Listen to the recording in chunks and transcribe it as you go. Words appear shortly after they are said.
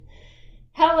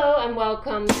and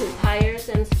welcome to Tires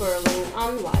and Swirling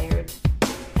UnWired,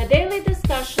 a daily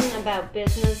discussion about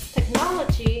business,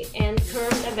 technology, and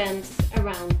current events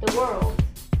around the world.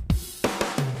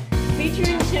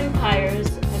 Featuring Jim Pyers,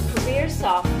 a career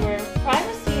software,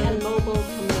 privacy and mobile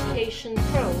communication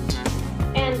pro,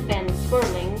 and Ben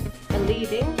Swirling, a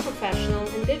leading professional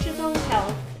in digital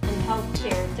health and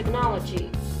healthcare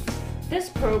technology. This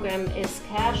program is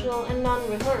casual and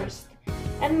non-rehearsed,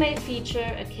 and may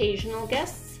feature occasional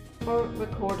guests or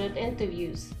recorded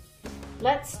interviews.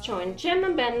 Let's join Jim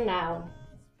and Ben now.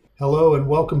 Hello and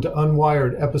welcome to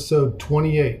UnWired episode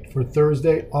 28 for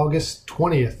Thursday, August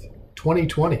 20th,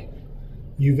 2020.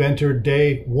 You've entered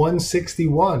day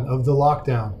 161 of the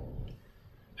lockdown.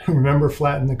 Remember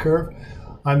Flatten the Curve?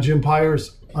 I'm Jim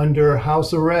Pyers, under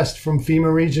house arrest from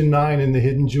FEMA Region 9 in the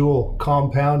Hidden Jewel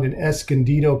compound in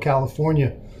Escondido,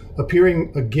 California.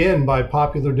 Appearing again by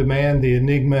popular demand, the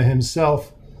Enigma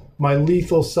himself, my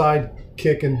lethal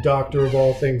sidekick and doctor of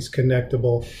all things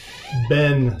connectable,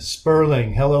 Ben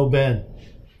Sperling. Hello, Ben.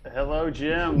 Hello,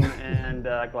 Jim, and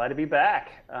glad to be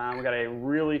back. We got a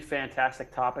really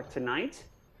fantastic topic tonight.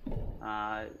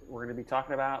 We're going to be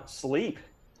talking about sleep,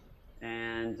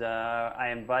 and I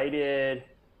invited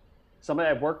somebody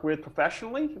I've worked with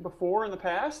professionally before in the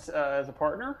past as a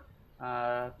partner.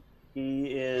 He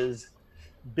is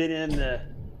been in the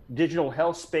digital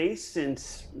health space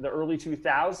since the early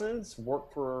 2000s,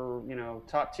 worked for,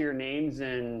 top tier names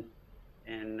in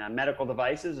medical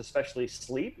devices, especially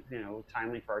sleep,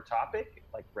 timely for our topic,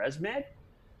 like ResMed,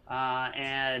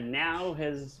 and now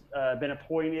has been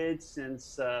appointed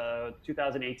since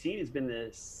 2018. He's been the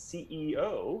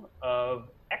CEO of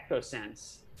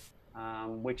Ectosense,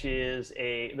 which is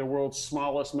the world's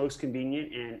smallest, most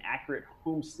convenient and accurate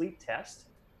home sleep test.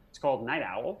 It's called Night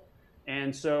Owl.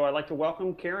 And so I'd like to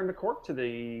welcome Ciaran McCourt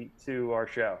to our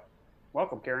show.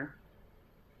 Welcome, Ciaran.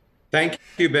 Thank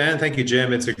you, Ben. Thank you,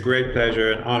 Jim. It's a great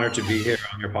pleasure and honor to be here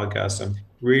on your podcast. I'm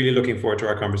really looking forward to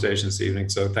our conversation this evening.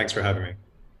 So thanks for having me.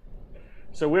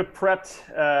 So we've prepped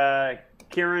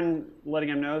Ciaran, letting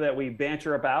him know that we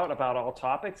banter about all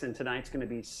topics, and tonight's going to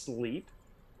be sleep.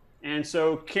 And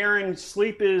so, Ciaran,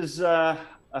 sleep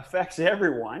affects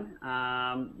everyone.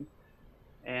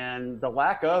 And the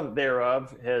lack of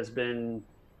thereof has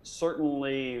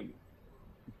certainly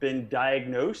been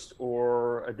diagnosed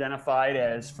or identified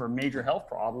as for major health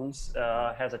problems,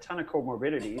 has a ton of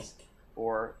comorbidities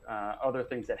or other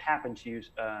things that happen to you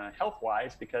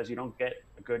health-wise because you don't get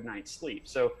a good night's sleep.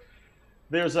 So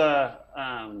there's a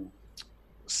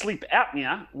sleep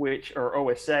apnea, or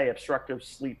OSA, obstructive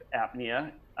sleep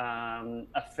apnea,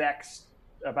 affects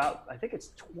about, I think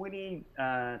it's 20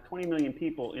 million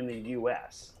people in the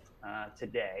U.S.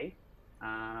 Today.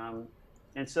 And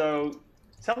so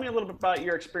tell me a little bit about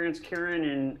your experience,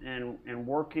 Ciaran, and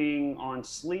working on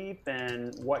sleep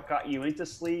and what got you into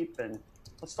sleep. And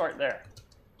let's start there.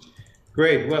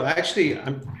 Great. Well, actually,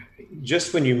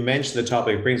 just when you mentioned the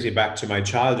topic, it brings me back to my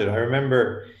childhood. I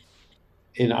remember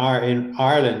in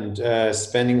Ireland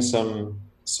spending some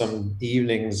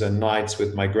evenings and nights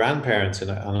with my grandparents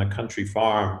on a country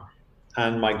farm.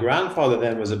 And my grandfather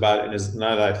then was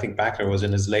now that I think back, was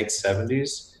in his late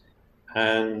 70s.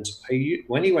 And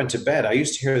when he went to bed, I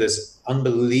used to hear this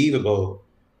unbelievable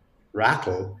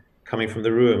rattle coming from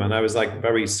the room. And I was like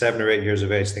probably 7 or 8 years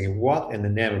of age thinking, what in the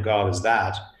name of God is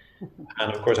that?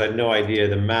 And of course, I had no idea.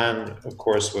 The man, of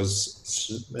course, was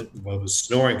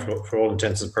snoring for all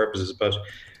intents and purposes, but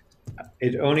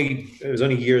it was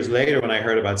only years later when I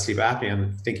heard about sleep apnea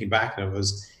and thinking back, and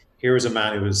here was a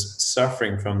man who was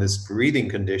suffering from this breathing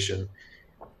condition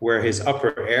where his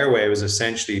upper airway was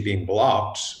essentially being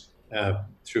blocked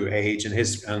through age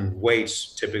and weight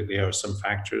typically are some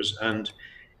factors. And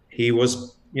he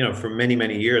was, for many,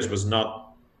 many years was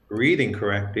not breathing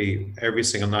correctly every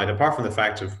single night, apart from the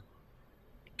fact of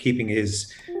keeping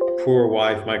his poor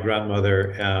wife, my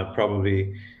grandmother,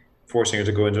 probably forcing her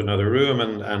to go into another room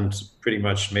and pretty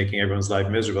much making everyone's life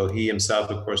miserable. He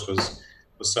himself, of course, was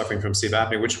suffering from sleep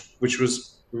apnea, which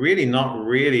was not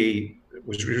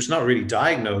really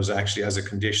diagnosed actually as a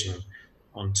condition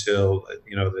until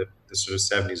the sort of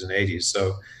 70s and 80s.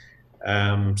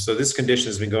 So this condition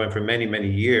has been going for many,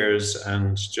 many years,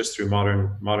 and just through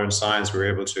modern science, we're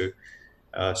able to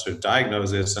sort of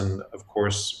diagnose this. And of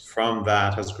course, from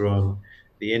that has grown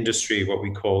the industry, what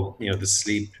we call the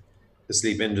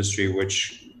sleep industry,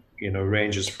 which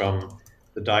ranges from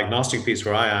the diagnostic piece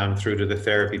where I am through to the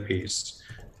therapy piece,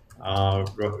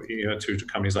 through to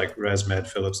companies like ResMed,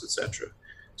 Philips, etc.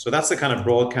 So that's the kind of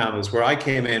broad canvas. Where I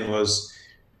came in was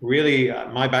really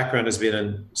my background has been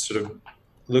in sort of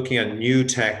looking at new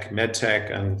tech, med tech,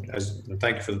 and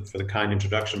thank you for the kind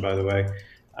introduction, by the way.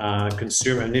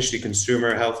 initially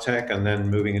consumer health tech, and then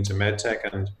moving into med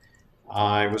tech. And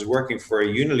I was working for a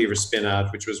Unilever spin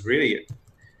out, which was really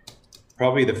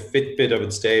probably the Fitbit of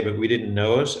its day, but we didn't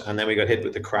know it. And then we got hit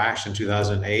with the crash in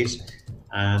 2008.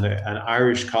 And an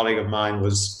Irish colleague of mine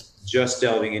was just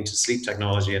delving into sleep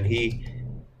technology, and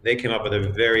they came up with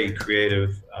a very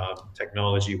creative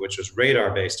technology, which was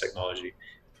radar-based technology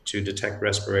to detect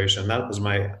respiration. That was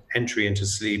my entry into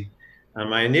sleep. And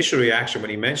my initial reaction when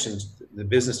he mentioned the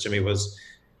business to me was,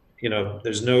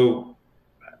 there's no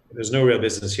real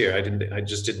business here. I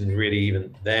just didn't really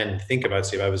even then think about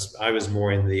sleep. I was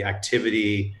more in the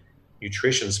activity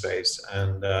nutrition space,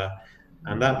 and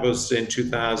that was in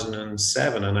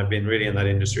 2007, and I've been really in that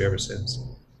industry ever since.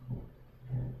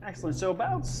 Excellent. So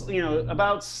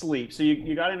about sleep. So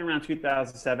you got in around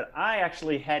 2007. I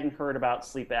actually hadn't heard about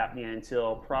sleep apnea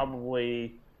until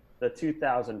probably the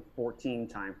 2014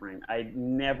 timeframe. I'd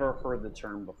never heard the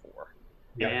term before.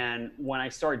 Yeah. And when I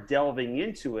started delving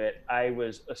into it, I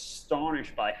was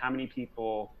astonished by how many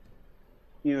people,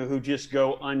 who just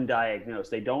go undiagnosed.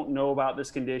 They don't know about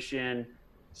this condition,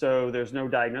 so there's no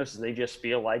diagnosis. They just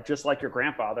feel like, just like your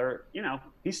grandfather,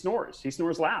 he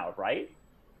snores loud, right?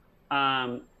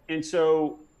 And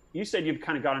so you said you've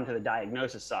kind of got into the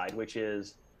diagnosis side, which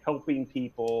is helping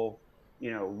people,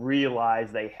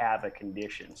 realize they have a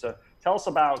condition. So tell us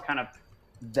about kind of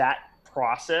that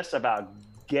process about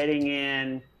getting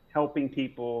in, helping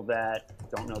people that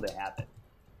don't know they have it.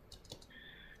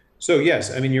 So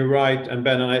yes, I mean, you're right. And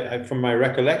Ben, I from my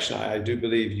recollection, I do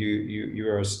believe you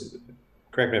are,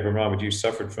 correct me if I'm wrong, but you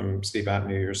suffered from sleep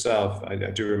apnea yourself. I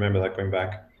do remember that going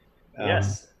back.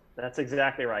 Yes. That's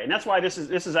exactly right. And that's why this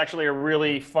is actually a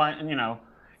really fun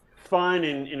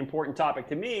and important topic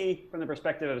to me from the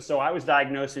perspective of, so I was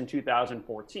diagnosed in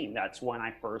 2014. That's when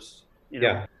I first,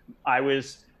 I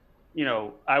was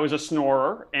a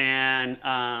snorer,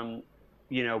 and,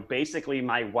 basically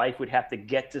my wife would have to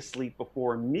get to sleep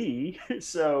before me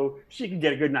so she could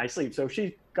get a good night's sleep. So if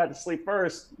she got to sleep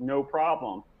first, no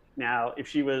problem. Now, if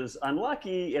she was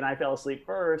unlucky and I fell asleep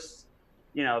first,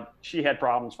 she had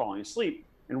problems falling asleep.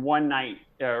 And one night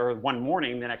or one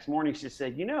morning, the next morning, she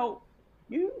said, you're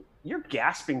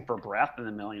gasping for breath in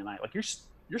the middle of the night. Like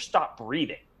you're stopped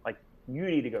breathing. Like you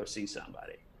need to go see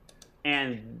somebody.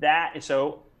 And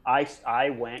so I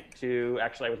went to,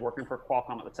 actually I was working for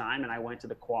Qualcomm at the time, and I went to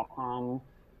the Qualcomm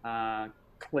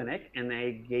clinic, and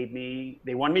they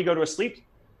wanted me to go to a sleep,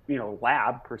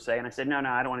 lab per se. And I said, no,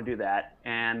 I don't want to do that.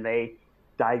 And they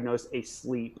diagnosed a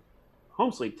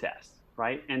home sleep test.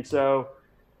 Right. And so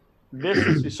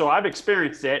so I've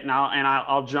experienced it, and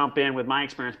I'll jump in with my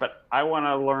experience, but I want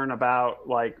to learn about,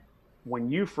 like,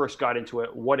 when you first got into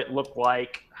it, what it looked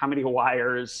like, how many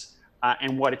wires,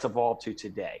 and what it's evolved to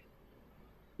today.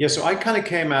 Yeah, so I kind of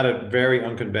came at it very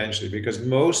unconventionally, because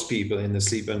most people in the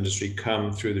sleep industry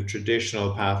come through the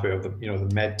traditional pathway of the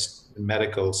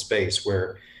medical space,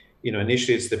 where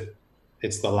initially it's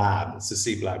the lab, it's the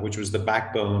sleep lab, which was the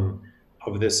backbone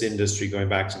of this industry going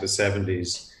back to the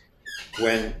 70s.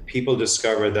 When people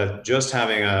discovered that just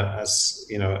having a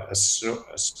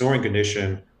snoring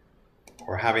condition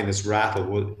or having this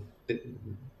rattle,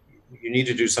 you need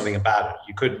to do something about it.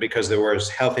 You couldn't, because there were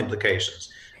health implications.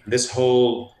 This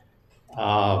whole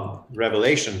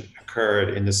revelation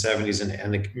occurred in the 70s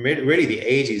and really the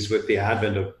 80s, with the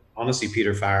advent of, honestly,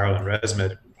 Peter Farrell and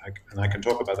ResMed. And I can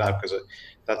talk about that because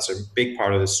that's a big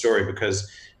part of the story,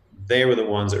 because they were the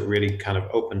ones that really kind of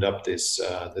opened up this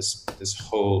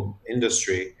whole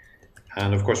industry.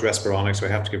 And of course, Respironics, we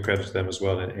have to give credit to them as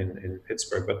well in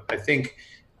Pittsburgh. But I think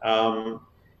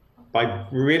by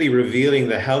really revealing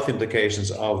the health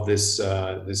implications of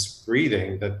this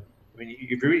breathing, that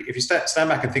if you stand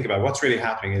back and think about what's really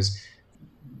happening, is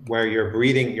where you're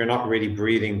breathing, you're not really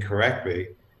breathing correctly,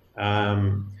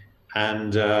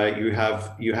 and you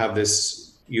have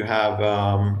this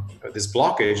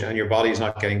blockage, and your body is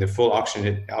not getting the full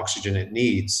oxygen it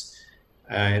needs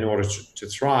in order to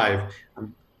thrive.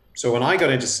 So when I got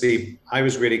into sleep, I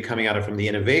was really coming at it from the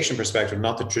innovation perspective,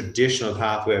 not the traditional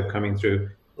pathway of coming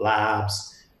through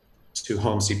labs to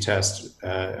home sleep test,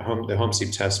 the home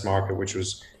sleep test market, which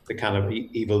was the kind of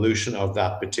evolution of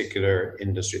that particular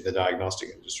industry, the diagnostic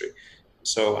industry.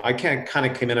 So I kind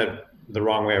of came in it the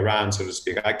wrong way around, so to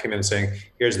speak. I came in saying,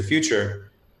 here's the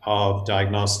future of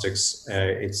diagnostics.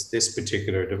 It's this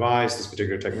particular device, this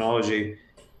particular technology.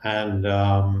 And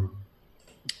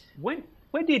when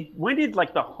did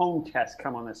like the home test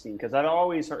come on the scene? Because I'd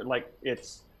always heard like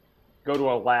it's go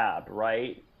to a lab,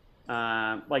 right?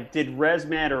 Like did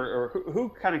ResMed or who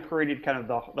kind of created kind of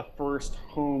the first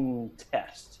home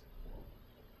test?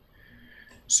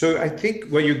 So I think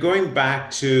when you're going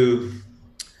back to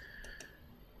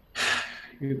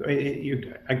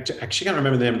I actually can't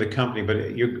remember the name of the company, but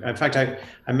in fact, I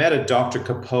met a Dr.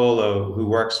 Capolo who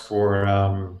works for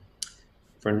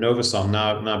Novosom,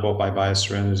 now bought by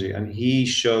BioSerenity, and he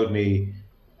showed me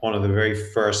one of the very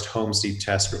first home sleep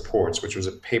test reports, which was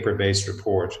a paper-based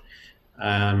report.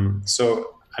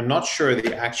 So I'm not sure I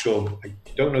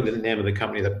don't know the name of the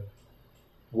company that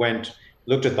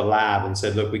looked at the lab and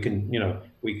said, look, we can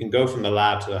go from the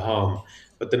lab to the home.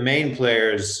 But the main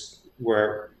players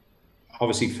were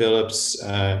obviously Philips,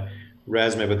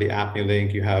 ResMed with the Apnea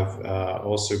Link. You have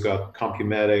also got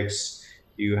Compumedics.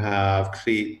 You have not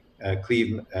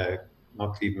CleveMed.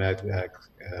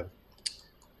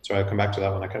 Sorry, I'll come back to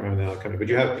that one. I can't remember the other company. But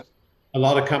you have a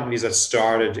lot of companies that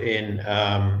started in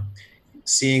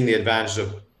seeing the advantage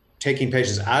of taking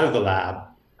patients out of the lab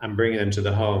and bringing them to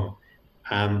the home.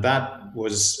 And that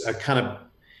was a kind of,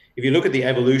 if you look at the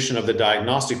evolution of the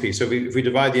diagnostic piece, so if we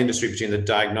divide the industry between the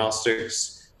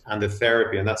diagnostics and the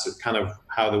therapy, and that's kind of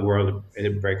how the world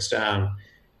it breaks down,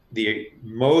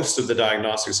 most of the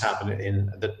diagnostics happened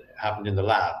in the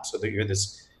lab. So that you had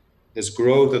this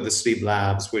growth of the sleep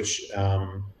labs, which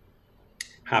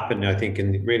happened, I think,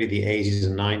 in really the 80s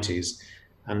and 90s.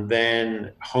 And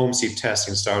then home sleep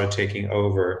testing started taking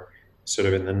over sort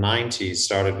of in the 90s,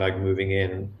 started like moving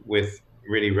in with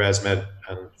really ResMed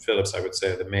and Philips, I would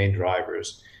say, the main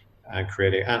drivers, and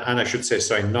creating, and I should say,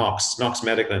 sorry, Knox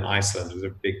Medical in Iceland is a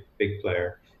big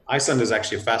player. Iceland is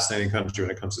actually a fascinating country when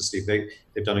it comes to sleep.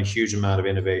 They've done a huge amount of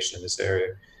innovation in this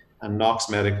area. And Knox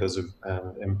Medical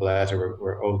and Bleta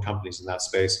were old companies in that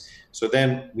space. So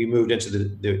then we moved into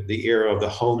the era of the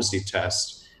home sleep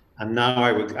test. And now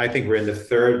I think we're in the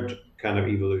third kind of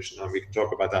evolution, and we can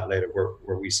talk about that later,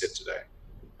 where we sit today.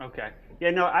 Okay. Yeah,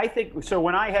 no, I think, so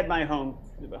when I had my home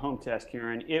test,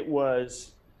 Ciaran, it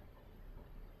was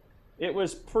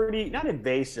pretty, not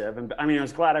invasive. And I mean, I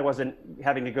was glad I wasn't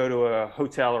having to go to a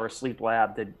hotel or a sleep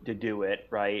lab to do it,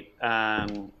 right?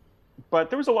 But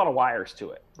there was a lot of wires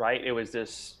to it, right? It was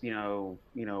this,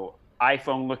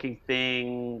 iPhone looking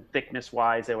thing, thickness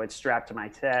wise, that would strap to my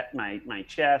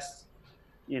chest.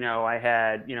 I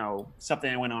had,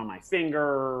 something that went on my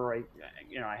finger, right?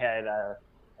 I had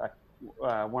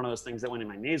one of those things that went in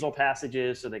my nasal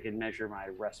passages so they could measure my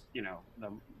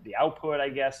the output, I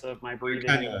guess, of my breathing.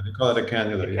 Cannula. They call it a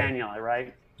cannula. Cannula,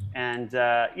 right? And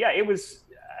it was,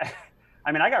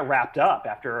 I mean, I got wrapped up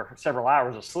after several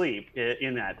hours of sleep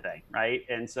in that thing, right?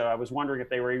 And so I was wondering if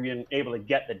they were even able to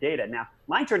get the data. Now,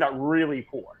 mine turned out really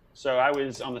poor. So I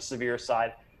was on the severe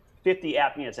side, 50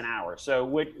 apneas an hour. So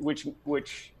which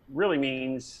really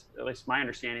means, at least my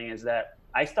understanding, is that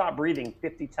I stopped breathing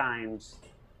 50 times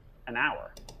an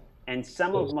hour. And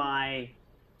some of my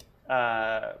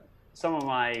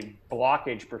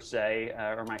blockage, per se,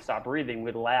 or my stop breathing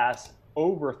would last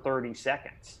over 30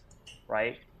 seconds,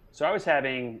 right? So I was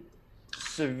having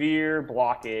severe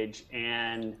blockage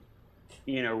and,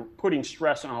 putting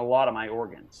stress on a lot of my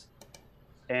organs.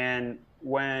 And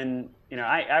when,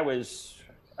 I was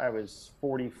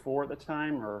 44 at the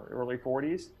time, or early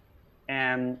 40s.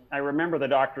 And I remember the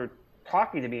doctor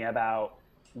talking to me about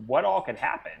what all could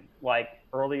happen, like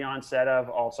early onset of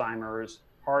Alzheimer's,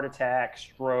 heart attack,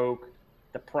 stroke,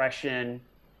 depression,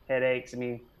 headaches. I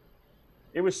mean,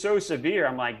 it was so severe.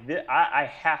 I'm like, I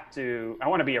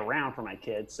want to be around for my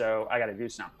kids, so I got to do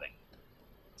something.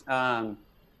 And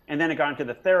then it got into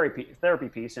the therapy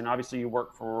piece, and obviously you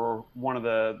work for one of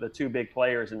the two big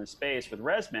players in the space with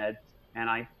ResMed, and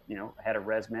I had a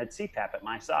ResMed CPAP at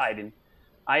my side, and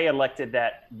I elected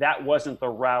that wasn't the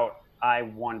route I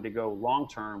wanted to go long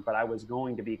term, but I was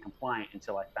going to be compliant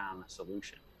until I found a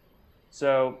solution.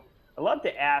 So I'd love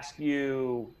to ask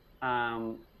you,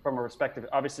 from a perspective,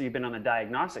 obviously you've been on the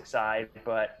diagnostic side,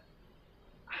 but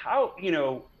how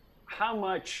hand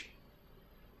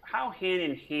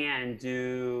in hand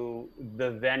do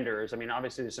the vendors, I mean,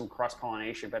 obviously there's some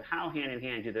cross-pollination, but how hand in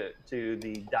hand do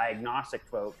the diagnostic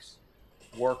folks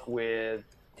work with,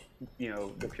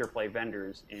 the pure play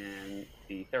vendors in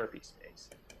the therapy space?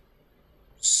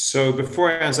 So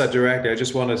before I answer that directly, I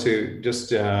just wanted to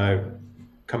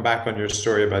come back on your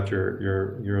story about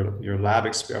your lab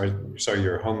experience,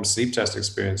 your home sleep test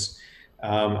experience.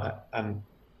 And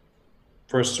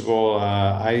first of all,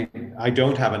 I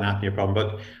don't have an apnea problem,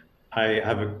 but I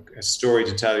have a story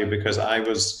to tell you, because I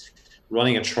was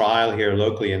running a trial here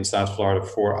locally in South Florida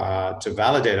to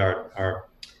validate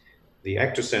the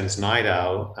Ectosense night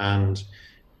owl, and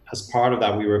as part of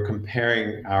that, we were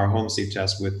comparing our home sleep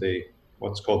test with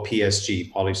what's called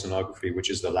PSG, polysomnography, which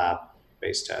is the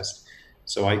lab-based test.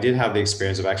 So I did have the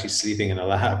experience of actually sleeping in a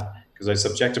lab, because I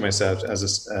subjected myself to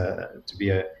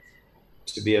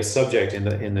to be a subject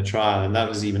in the trial, and that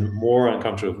was even more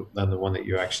uncomfortable than the one that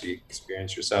you actually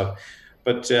experienced yourself.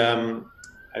 But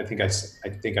I think I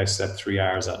slept 3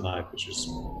 hours that night, which was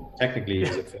technically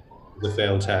is a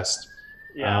failed test.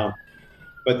 Yeah.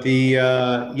 But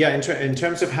in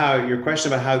terms of how your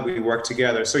question about how we work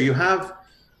together, so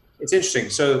it's interesting.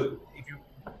 So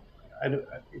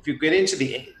if you get into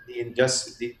the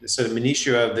sort of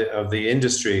minutiae of the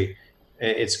industry,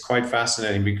 it's quite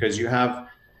fascinating, because you have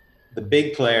the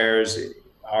big players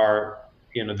are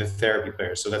the therapy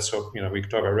players. So that's what we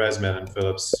could talk about ResMed and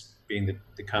Philips being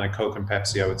the kind of Coke and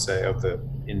Pepsi, I would say, of the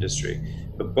industry.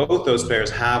 But both those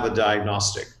players have a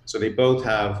diagnostic. So they both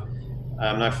have.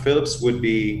 Now Philips would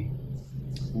be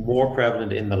more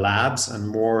prevalent in the labs and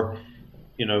more,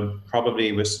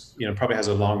 probably has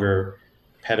a longer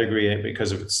pedigree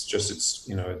because of it's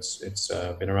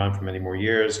been around for many more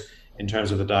years in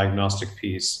terms of the diagnostic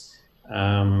piece.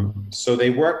 So they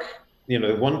work,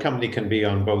 one company can be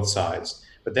on both sides,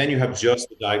 but then you have just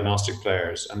the diagnostic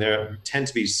players, and there tend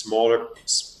to be smaller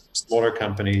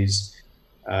companies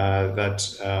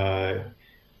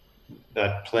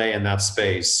that play in that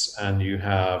space. And you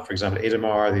have, for example,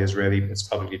 Idemar, the Israeli, it's a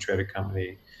publicly traded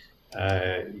company.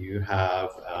 You have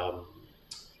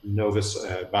Novus,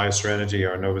 BioSerenity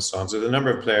or Novoson. So there's a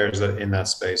number of players in that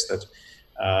space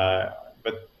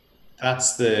but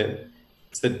that's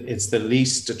it's the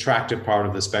least attractive part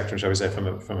of the spectrum, shall we say, from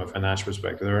a financial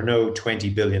perspective. There are no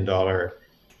 $20 billion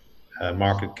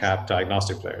market cap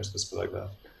diagnostic players, let's put it like that.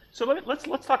 So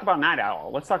let's talk about Night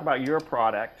Owl. Let's talk about your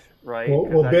product, right?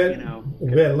 Well, Ben,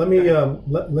 let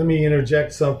me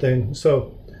interject something.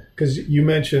 So, because you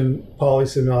mentioned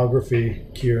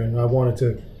polysomnography, Ciaran, I wanted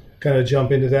to kind of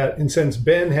jump into that. And since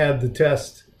Ben had the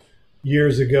test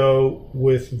years ago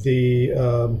with the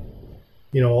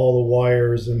all the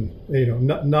wires and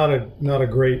not a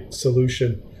great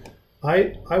solution,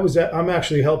 I'm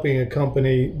actually helping a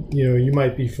company. You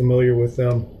might be familiar with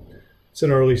them. It's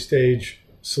an early stage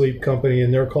sleep company,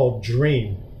 and they're called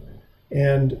Dream.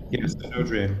 And yes, I know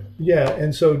Dream. Yeah,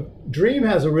 and so Dream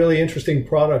has a really interesting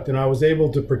product, and I was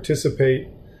able to participate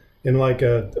in like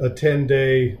a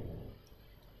 10-day,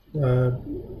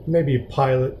 maybe a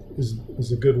pilot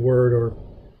is a good word, or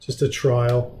just a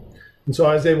trial. And so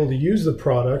I was able to use the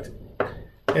product,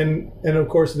 and of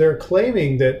course they're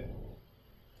claiming that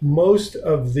most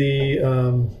of the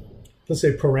let's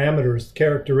say parameters,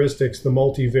 characteristics, the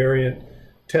multivariant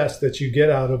test that you get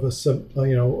out of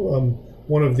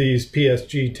one of these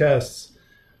PSG tests,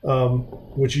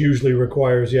 which usually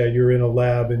requires, you're in a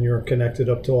lab and you're connected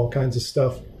up to all kinds of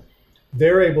stuff.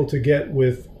 They're able to get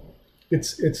with,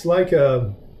 it's like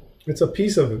it's a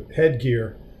piece of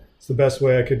headgear. It's the best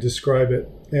way I could describe it.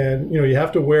 And, you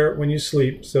have to wear it when you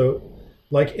sleep. So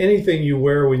like anything you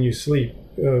wear when you sleep,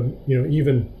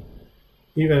 even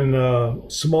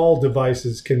small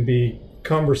devices can be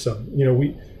cumbersome.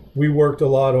 We worked a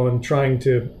lot on trying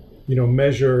to,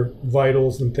 measure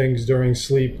vitals and things during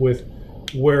sleep with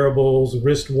wearables,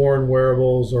 wrist-worn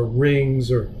wearables, or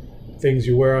rings, or things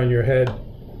you wear on your head.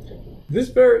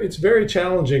 It's very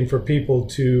challenging for people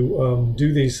to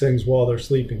do these things while they're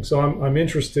sleeping. So I'm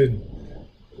interested,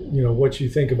 what you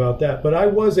think about that. But I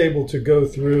was able to go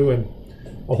through, and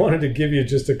I wanted to give you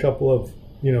just a couple of,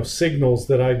 signals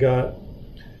that I got,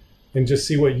 and just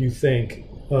see what you think.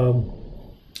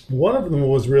 One of them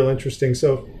was real interesting.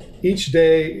 So each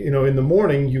day, in the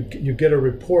morning, you get a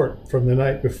report from the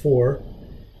night before,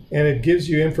 and it gives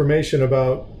you information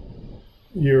about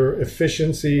your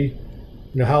efficiency,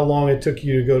 how long it took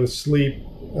you to go to sleep,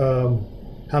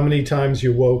 how many times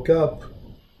you woke up,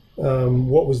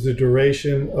 what was the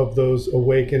duration of those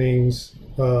awakenings.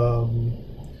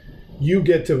 You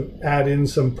get to add in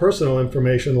some personal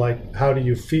information like how do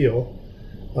you feel,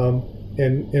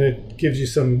 and it gives you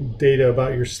some data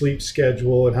about your sleep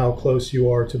schedule and how close you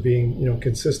are to being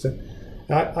consistent.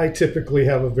 I typically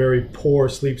have a very poor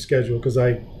sleep schedule because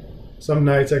some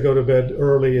nights I go to bed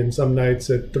early and some nights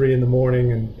at 3 a.m,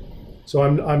 and so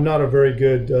I'm not a very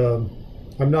good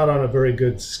I'm not on a very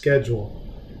good schedule,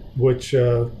 which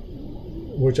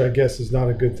I guess is not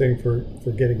a good thing for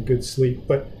getting good sleep.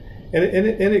 But and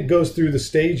it goes through the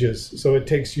stages, so it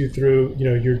takes you through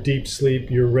your deep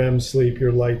sleep, your REM sleep,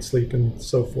 your light sleep, and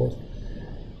so forth.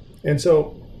 And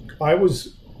so I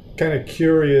was kind of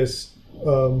curious,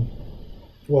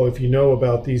 if you know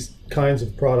about these kinds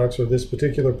of products or this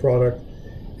particular product,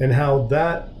 and how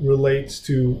that relates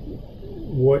to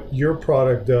what your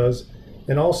product does,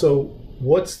 and also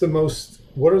what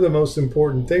are the most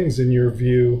important things in your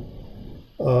view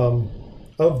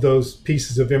of those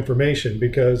pieces of information,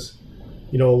 because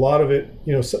a lot of it,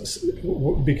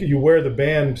 because you wear the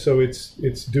band, so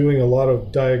it's doing a lot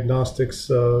of diagnostics,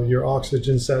 your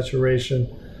oxygen saturation,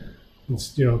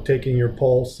 it's, taking your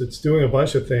pulse, it's doing a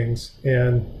bunch of things.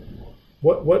 And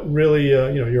what really,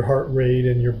 your heart rate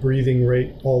and your breathing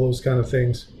rate, all those kind of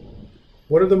things.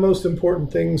 What are the most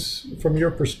important things from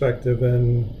your perspective,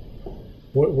 and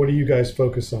what do you guys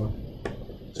focus on?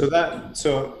 So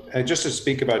just to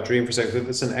speak about Dream for a second,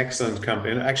 it's an excellent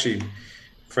company, and actually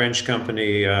French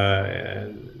company.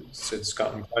 It's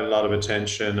gotten quite a lot of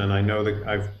attention, and I know that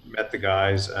I've met the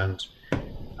guys, and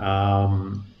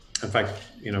in fact,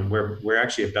 we're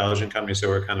actually a Belgian company, so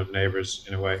we're kind of neighbors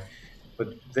in a way.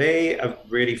 But they have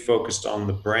really focused on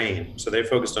the brain. So they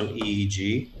focused on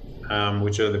EEG,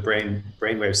 which are the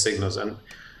brainwave signals. And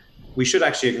we should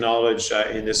actually acknowledge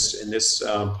in this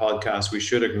podcast, we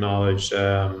should acknowledge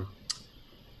the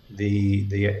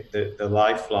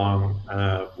lifelong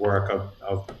work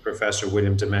of Professor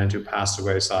William Dement, who passed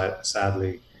away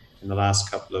sadly in the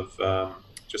last couple of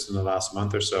just in the last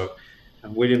month or so.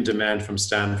 And William Dement from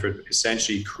Stanford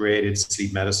essentially created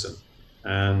sleep medicine.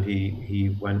 And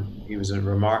he was a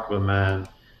remarkable man,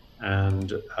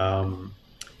 and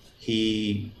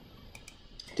he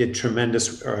did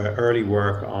tremendous early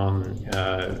work on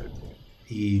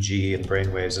EEG and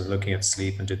brainwaves and looking at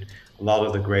sleep, and did a lot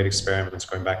of the great experiments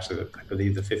going back to I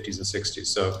believe the 50s and 60s.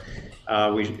 So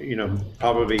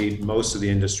probably most of the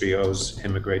industry owes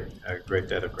him a great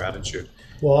debt of gratitude.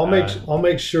 Well, I'll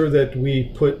make sure that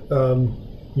we put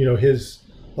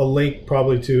a link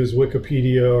probably to his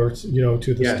Wikipedia or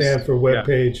to the Stanford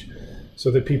webpage,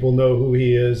 so that people know who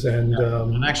he is. And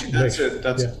actually,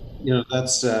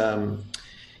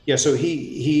 So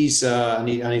he's and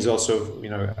he's also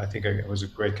I think I was a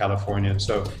great Californian.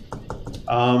 So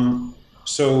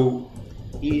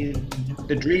the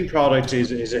Dream product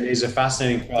is a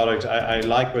fascinating product. I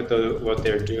like what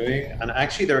they're doing, and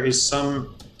actually there is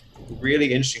some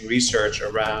really interesting research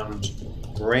around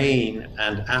brain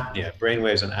and apnea,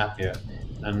 brainwaves and apnea.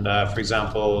 And for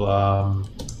example,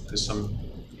 there's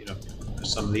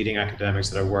some leading academics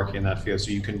that are working in that field.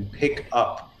 So you can pick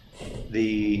up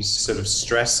the sort of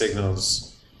stress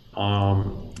signals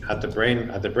at the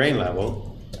brain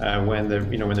level when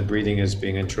the breathing is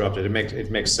being interrupted. It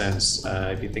makes sense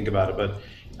if you think about it. But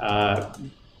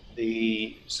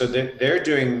they're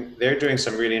doing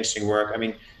some really interesting work. I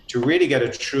mean, to really get a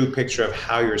true picture of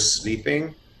how you're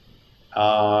sleeping.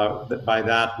 By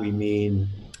that we mean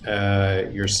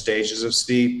your stages of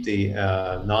sleep, the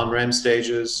non-REM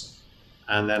stages,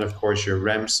 and then of course your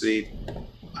REM sleep,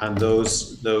 and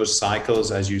those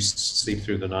cycles as you sleep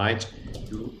through the night.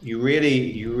 You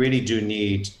really do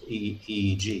need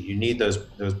EEG. You need those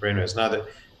brainwaves. Now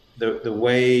the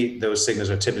way those signals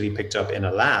are typically picked up in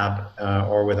a lab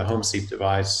or with a home sleep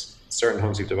device, certain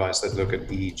home sleep device that look at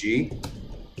EEG.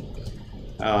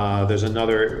 There's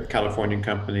another Californian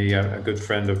company, a good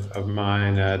friend of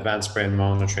mine, Advanced Brain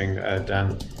Monitoring,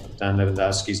 Dan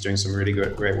Lewandowski, is doing some really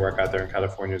great work out there in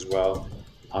California as well,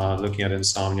 looking at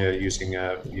insomnia using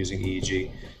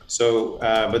EEG. So,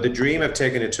 but the Dream have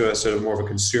taken it to a sort of more of a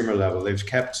consumer level. They've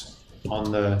kept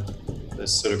on the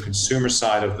sort of consumer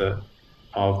side of the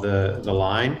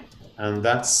line, and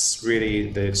that's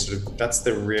really that's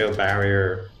the real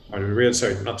barrier, or the real,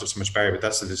 not so much barrier, but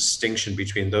that's the distinction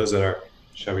between those that are,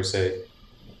 shall we say,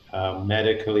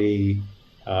 medically,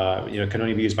 can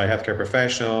only be used by healthcare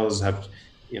professionals, have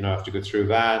to go through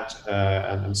that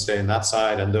and stay in that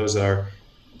side, and those that are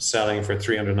selling for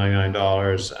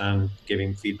 $399 and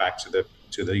giving feedback to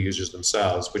the users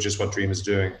themselves, which is what Dream is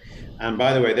doing. And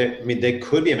by the way, they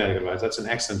could be a medical device. That's an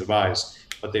excellent device,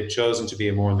 but they've chosen to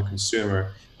be more on the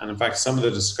consumer. And in fact, some of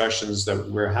the discussions that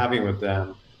we're having with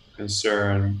them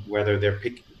concern whether they're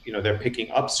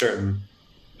picking up certain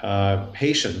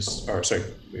patients, or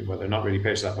well, they're not really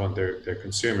patients at that point, they're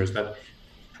consumers that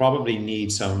probably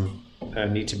need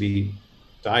to be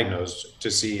diagnosed to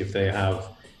see if they have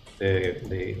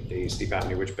the sleep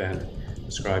apnea, which Ben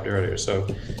described earlier. So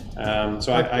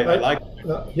I like.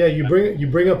 You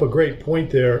bring up a great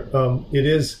point there. It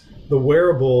is the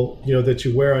wearable, that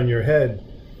you wear on your head.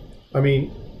 I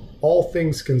mean, all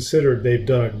things considered, they've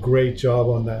done a great job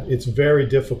on that. It's very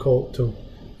difficult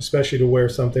especially to wear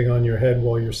something on your head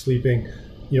while you're sleeping.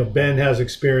 Ben has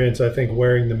experience, I think,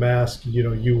 wearing the mask.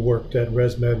 You worked at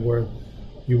ResMed where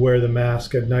you wear the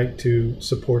mask at night to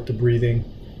support the breathing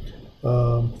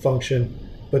function.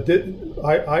 But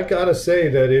I gotta say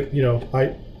that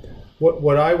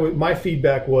my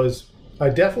feedback was I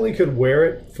definitely could wear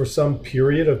it for some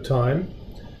period of time,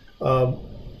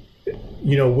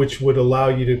 which would allow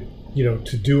you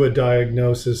to do a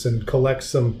diagnosis and collect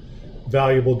some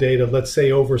valuable data, let's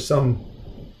say over some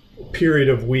period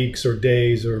of weeks or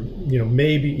days or,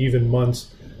 maybe even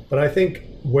months. But I think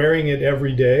wearing it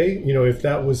every day, if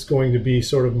that was going to be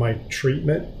sort of my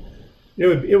treatment,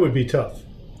 it would be tough.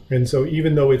 And so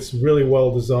even though it's really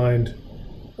well designed,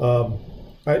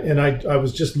 I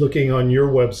was just looking on your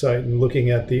website and looking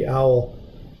at the Owl.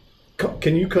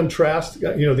 Can you contrast?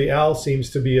 The Owl seems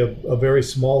to be a very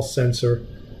small sensor.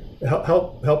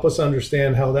 Help us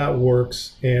understand how that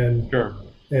works and sure.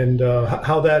 And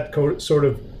how that sort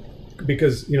of,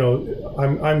 because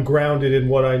I'm grounded in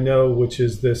what I know, which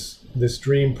is this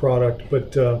dream product.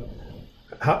 But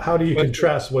how do you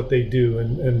contrast what they do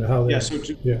and how they? Yeah. So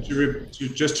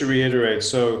just to reiterate,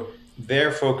 so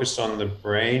they're focused on the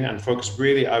brain and focused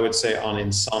really, I would say, on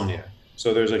insomnia.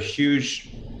 So there's a huge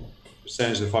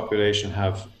percentage of the population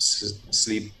have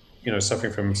sleep,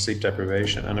 suffering from sleep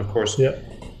deprivation, and of course,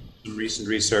 recent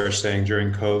research saying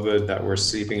during COVID that we're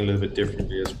sleeping a little bit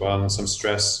differently as well, and some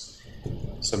stress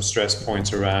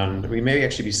points around. We may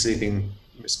actually be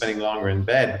spending longer in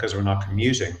bed because we're not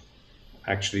commuting,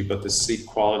 actually, but the sleep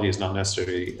quality is not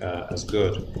necessarily as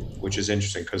good, which is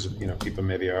interesting because people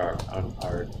maybe are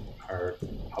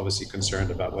obviously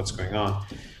concerned about what's going on.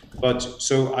 But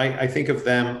so I think of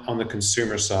them on the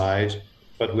consumer side,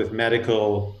 but with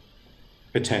medical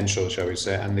potential, shall we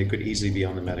say, and they could easily be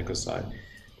on the medical side.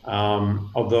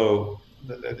 Although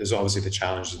there's obviously the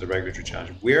challenges, the regulatory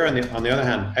challenge. We're on the other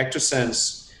hand,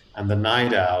 Ectosense and the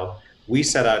Night Owl, we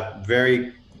set out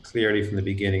very clearly from the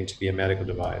beginning to be a medical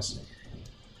device.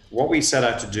 What we set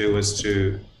out to do was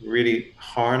to really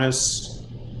harness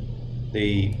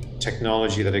the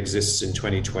technology that exists in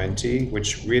 2020,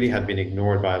 which really had been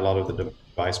ignored by a lot of the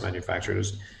device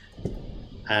manufacturers,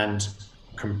 and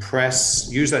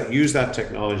use that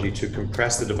technology to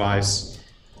compress the device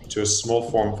to a small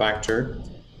form factor,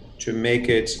 to make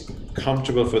it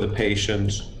comfortable for the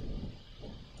patient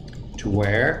to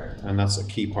wear, and that's a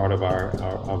key part of our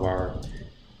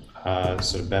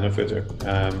sort of benefit.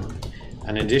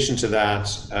 And in addition to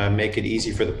that, make it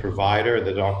easy for the provider,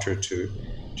 the doctor, to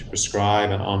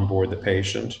prescribe and onboard the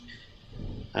patient.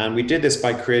 And we did this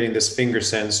by creating this finger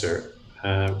sensor,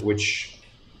 which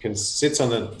sits on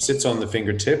the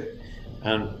fingertip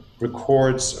and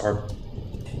records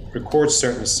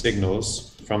certain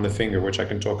signals from the finger, which I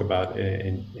can talk about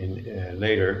in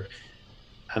later.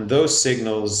 And those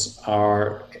signals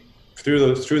are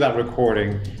through that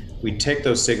recording. We take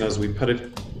those signals, we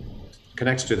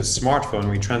connect it to the smartphone,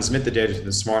 we transmit the data to the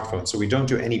smartphone. So we don't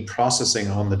do any processing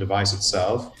on the device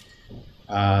itself,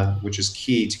 which is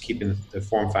key to keeping the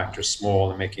form factor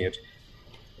small and making it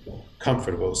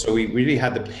comfortable. So we really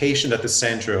had the patient at the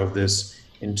center of this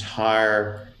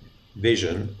entire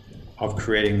vision of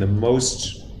creating the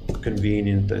most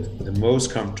convenient, the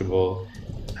most comfortable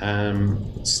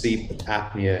sleep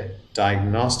apnea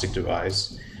diagnostic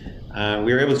device.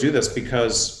 We were able to do this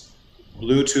because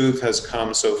Bluetooth has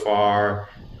come so far,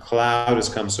 cloud has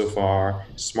come so far,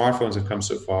 smartphones have come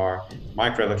so far,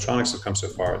 microelectronics have come so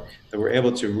far, that we're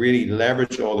able to really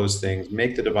leverage all those things,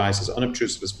 make the device as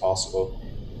unobtrusive as possible,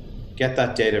 get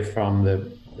that data from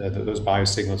those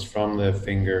biosignals from the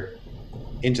finger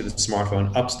into the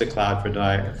smartphone, up to the cloud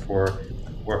for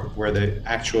where the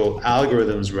actual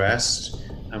algorithms rest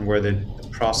and where the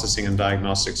processing and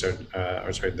diagnostics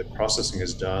the processing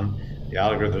is done, the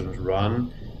algorithms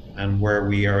run, and where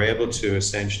we are able to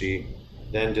essentially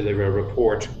then deliver a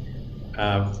report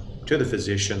to the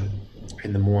physician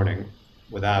in the morning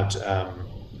without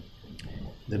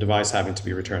the device having to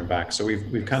be returned back. So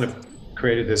we've kind of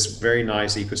created this very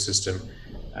nice ecosystem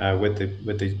with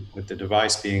the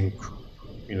device being,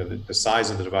 the size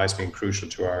of the device being crucial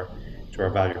to our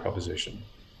value proposition.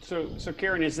 So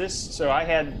Ciaran, is this, so I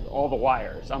had all the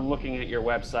wires. I'm looking at your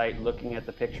website, looking at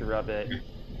the picture of it.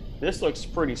 This looks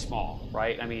pretty small,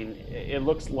 right? I mean, it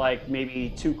looks like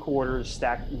maybe 2 quarters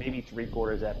stacked, maybe 3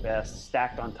 quarters at best,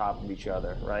 stacked on top of each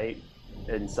other, right?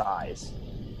 In size.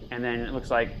 And then it looks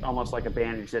like almost like a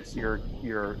bandage that's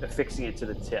you're affixing it to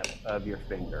the tip of your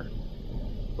finger.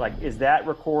 Like, is that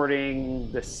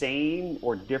recording the same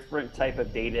or different type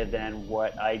of data than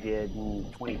what I did in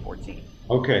 2014?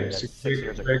 Okay, so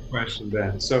great question,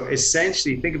 Ben. So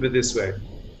essentially, think of it this way.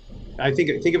 I think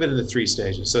of it in the 3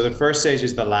 stages. So the first stage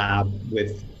is the lab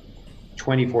with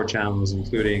 24 channels,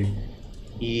 including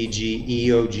EEG,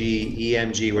 EOG,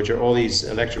 EMG, which are all these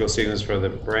electrical signals for the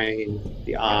brain,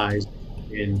 the eyes,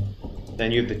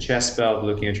 then you have the chest belt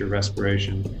looking at your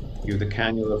respiration. You have the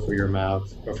cannula for your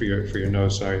mouth, or for your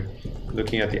nose, sorry,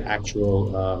 looking at the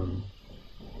actual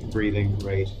breathing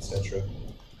rate, etc.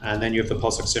 And then you have the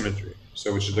pulse oximetry,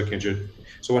 so which is looking at your.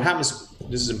 So what happens?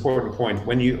 This is an important point.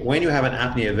 When you have an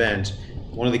apnea event,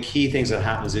 one of the key things that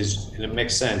happens is, and it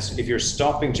makes sense, if you're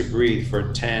stopping to breathe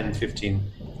for 10, 15,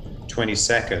 20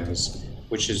 seconds,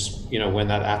 which is, you know, when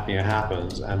that apnea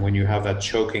happens, and when you have that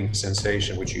choking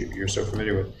sensation, which you're so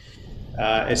familiar with,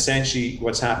 essentially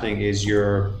what's happening is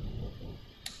your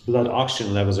blood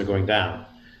oxygen levels are going down.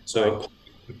 So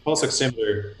the pulse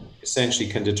oximeter essentially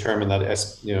can determine that,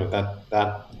 you know,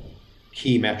 that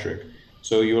key metric.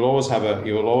 So you will always have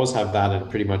that in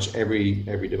pretty much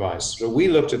every device. So we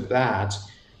looked at that,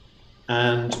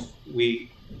 and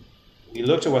we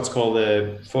looked at what's called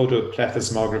the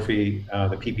photoplethysmography,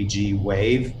 the PPG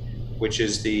wave, which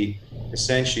is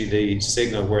essentially the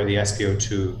signal where the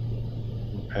SpO2,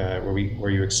 where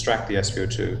you extract the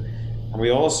SpO2, and we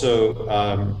also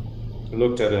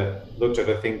looked at a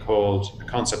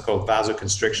concept called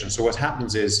vasoconstriction. So what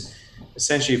happens is,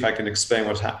 essentially, if I can explain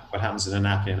what happens in an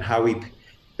apnea and how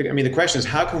the question is,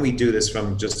 how can we do this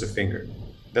from just a finger?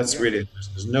 That's really,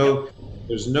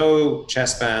 there's no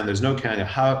chest band, there's no cannula.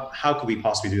 How could we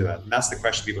possibly do that? And that's the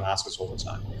question people ask us all the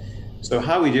time. So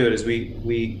how we do it is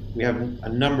we have a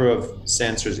number of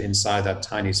sensors inside that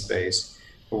tiny space,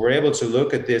 but we're able to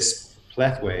look at this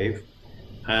pleth wave.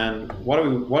 And what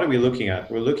are we looking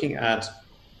at? We're looking at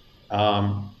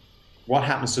what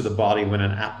happens to the body when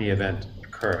an apnea event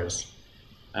occurs.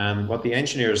 And what the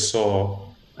engineers saw,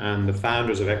 and the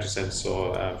founders of Ectosense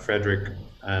saw, Frederick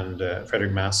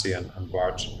Massey and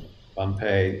Bart Van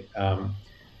Pey,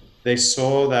 they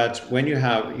saw that when you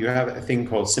have a thing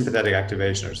called sympathetic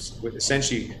activation, or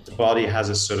essentially the body has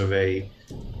a sort of it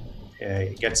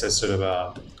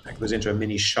goes into a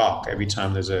mini shock every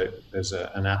time there's an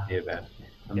apnea event.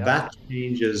 And that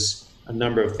changes a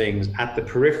number of things at the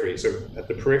periphery. So at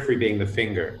the periphery being the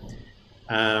finger,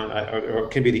 or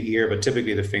it can be the ear, but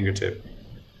typically the fingertip.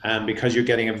 And because you're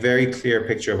getting a very clear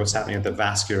picture of what's happening at the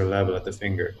vascular level at the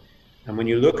finger. And when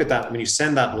you look at that, when you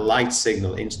send that light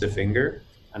signal into the finger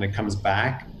and it comes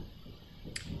back,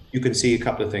 you can see a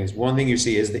couple of things. One thing you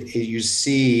see is that you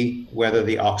see whether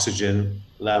the oxygen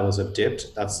levels have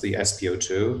dipped. That's the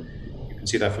SpO2. You can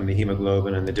see that from the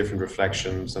hemoglobin and the different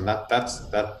reflections. And that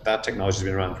technology has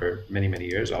been around for many, many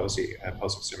years. Obviously,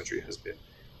 pulse oximetry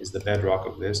is the bedrock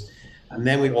of this. And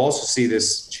then we also see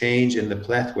this change in the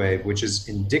pleth wave, which is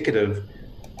indicative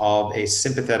of a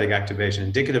sympathetic activation,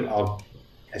 indicative of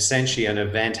essentially an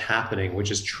event happening,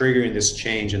 which is triggering this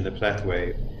change in the pleth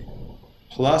wave.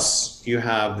 Plus, you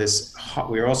have this.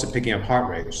 We're also picking up heart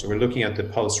rate, so we're looking at the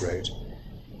pulse rate.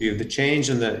 You have the change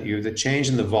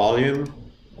in the volume,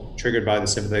 triggered by the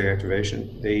sympathetic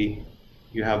activation.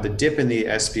 You have the dip in the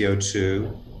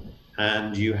SpO2,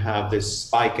 and you have this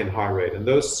spike in heart rate, and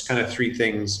those kind of three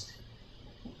things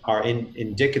are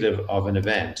indicative of an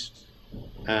event.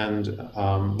 And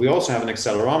we also have an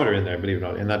accelerometer in there, believe it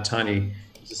or not, in that tiny,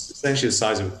 it's essentially the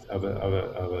size of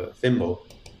a thimble.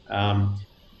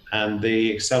 And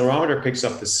the accelerometer picks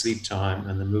up the sleep time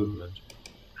and the movement.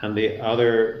 And the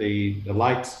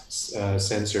light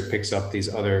sensor picks up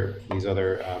these other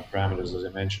parameters, as I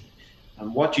mentioned.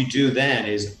 And what you do then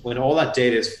is, when all that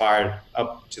data is fired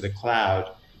up to the cloud,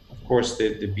 of course,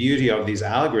 the beauty of these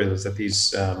algorithms that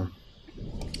these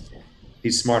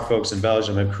smart folks in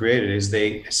Belgium have created is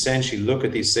they essentially look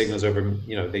at these signals over,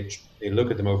 they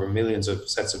look at them over millions of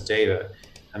sets of data,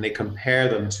 and they compare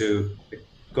them to the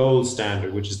gold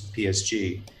standard, which is the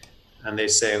PSG. And they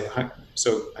say,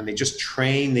 and they just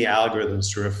train the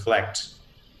algorithms to reflect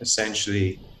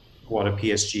essentially what a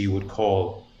PSG would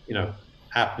call,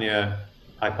 apnea,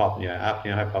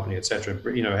 hypopnea, et cetera,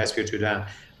 SpO2 down.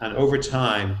 And over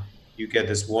time, you get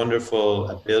this wonderful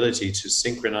ability to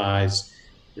synchronize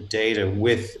the data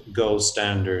with gold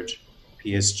standard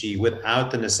PSG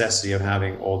without the necessity of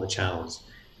having all the channels.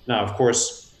 Now, of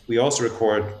course, we also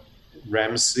record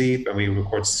REM sleep, and we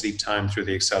record sleep time through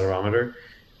the accelerometer.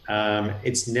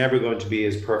 It's never going to be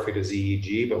as perfect as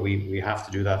EEG, but we have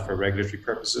to do that for regulatory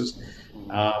purposes.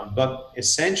 But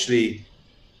essentially,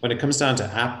 when it comes down to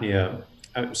apnea,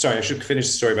 sorry, I should finish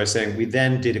the story by saying we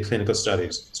then did clinical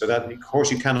studies. So that, of course,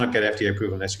 you cannot get FDA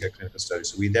approval unless you get clinical studies.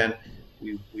 So we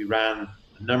ran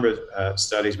a number of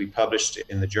studies. We published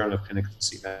in the Journal of Clinical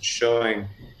Sleep showing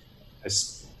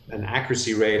an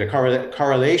accuracy rate, a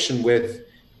correlation with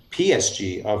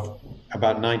PSG of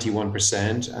about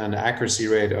 91% and accuracy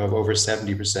rate of over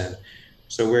 70%.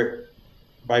 So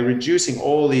by reducing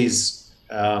all these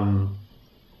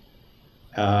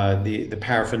the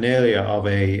paraphernalia of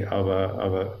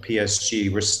a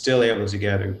PSG, we're still able to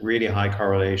get a really high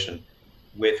correlation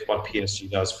with what PSG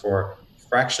does for a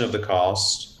fraction of the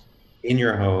cost in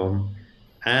your home.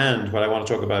 And what I want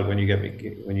to talk about when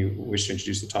you wish to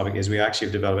introduce the topic is we actually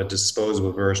have developed a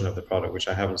disposable version of the product, which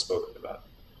I haven't spoken about.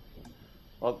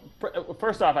 Well,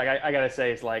 first off, I gotta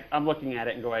say, it's like I'm looking at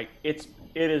it and going, it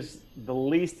is the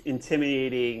least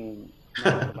intimidating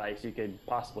medical device you could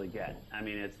possibly get. I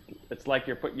mean, it's like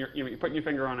you're putting your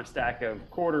finger on a stack of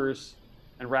quarters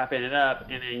and wrapping it up,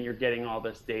 and then you're getting all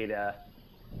this data.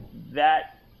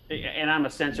 And I'm a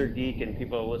sensor geek, and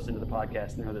people who listen to the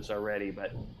podcast know this already,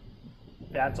 but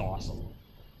that's awesome.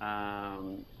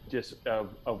 Just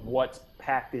of what's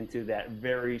packed into that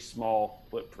very small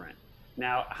footprint.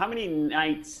 Now, how many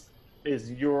nights is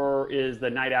the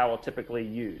Night Owl typically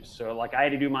used? So, like, I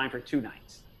had to do mine for 2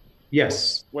 nights.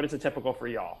 Yes. What is it typical for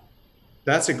y'all?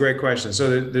 That's a great question.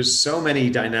 So there's so many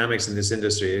dynamics in this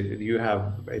industry.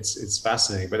 It's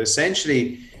fascinating, but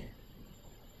essentially,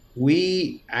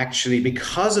 we actually,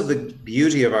 because of the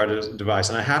beauty of our device,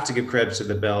 and I have to give credit to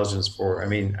the Belgians for, I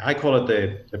mean, I call it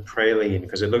the praline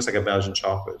because it looks like a Belgian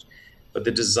chocolate, but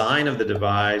the design of the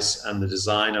device and the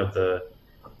design of the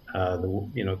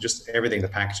just everything, the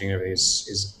packaging, everything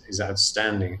is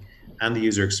outstanding, and the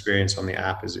user experience on the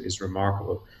app is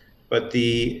remarkable. But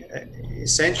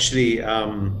essentially,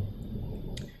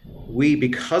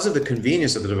 because of the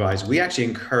convenience of the device, we actually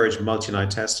encourage multi-night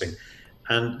testing.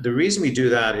 And the reason we do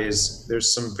that is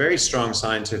there's some very strong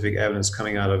scientific evidence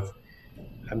coming out of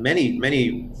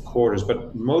many quarters,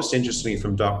 but most interestingly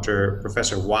from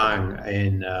Professor Wang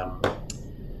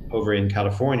over in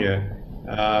California,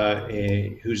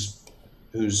 who's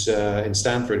in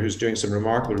Stanford, who's doing some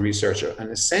remarkable research, and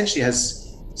essentially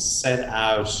has set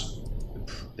out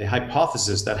the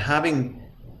hypothesis that having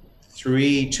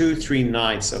 2-3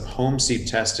 nights of home sleep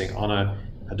testing on a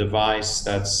device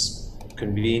that's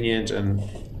convenient, and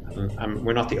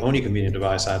we're not the only convenient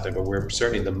device out there, but we're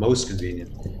certainly the most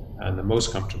convenient and the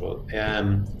most comfortable,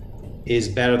 is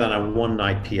better than a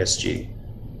one-night PSG.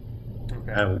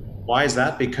 Okay. Why is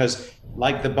that? Because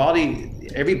like the body,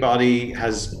 everybody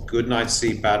has good night's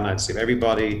sleep, bad night's sleep.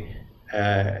 Everybody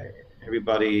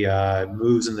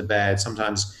moves in the bed.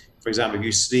 Sometimes, for example, if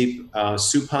you sleep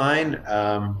supine,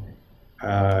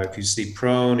 if you sleep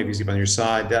prone, if you sleep on your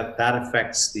side, that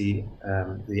affects the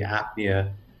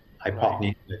apnea,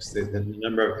 hypopnea index, the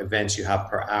number of events you have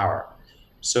per hour.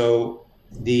 So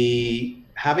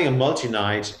having a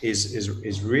multi-night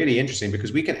is really interesting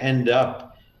because we can end up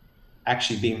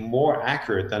actually being more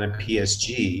accurate than a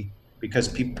PSG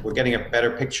because we're getting a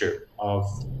better picture of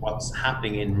what's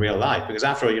happening in real life. Because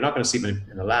after all, you're not going to sleep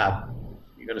in a lab;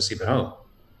 you're going to sleep at home.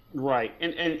 Right,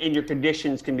 and your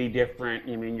conditions can be different.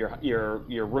 I mean,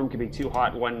 your room can be too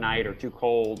hot one night or too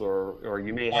cold, or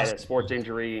you may have had a sports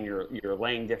injury and you're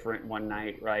laying different one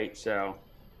night, right? So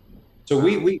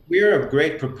we're a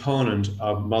great proponent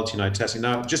of multi-night testing.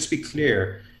 Now, just to be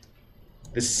clear,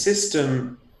 the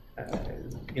system,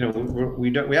 we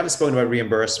haven't spoken about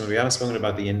reimbursement. We haven't spoken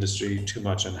about the industry too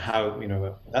much and how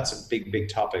that's a big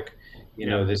topic.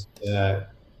 This.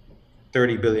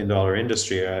 $30 billion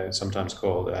industry, it's sometimes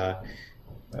called,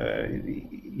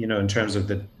 in terms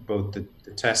of both the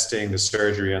testing, the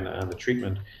surgery, and the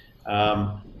treatment.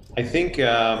 I think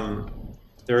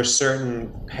there are certain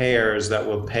payers that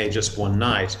will pay just one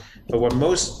night, but what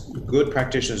most good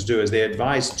practitioners do is they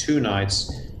advise 2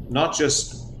 nights, not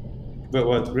just,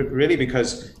 but really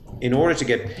because in order to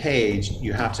get paid,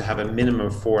 you have to have a minimum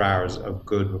of 4 hours of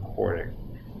good recording.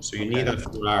 So you need that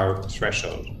 4-hour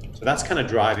threshold. So that's kind of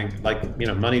driving,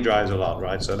 money drives a lot,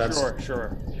 right? So that's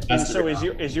sure. And so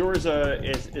is yours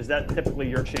is that typically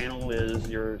your channel? Is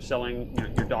you're selling,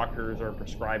 your doctors are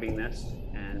prescribing this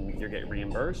and you're getting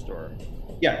reimbursed, or?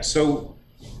 Yeah. So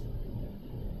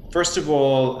first of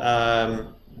all,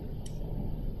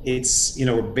 it's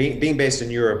being based in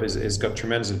Europe is got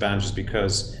tremendous advantages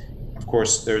because, of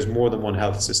course, there's more than one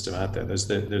health system out there.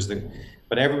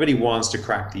 But everybody wants to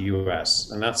crack the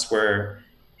US, and that's where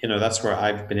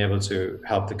I've been able to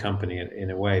help the company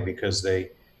in a way because I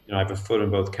have a foot in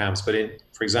both camps. But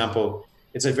for example,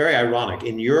 it's very ironic.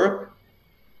 In Europe,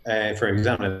 for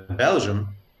example, in Belgium,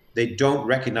 they don't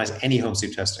recognize any home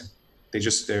sleep testing.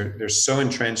 They're so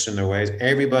entrenched in their ways.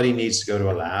 Everybody needs to go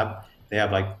to a lab. They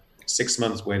have 6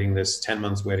 months waiting list, 10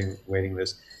 months waiting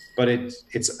list. But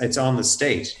it's on the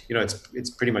state. It's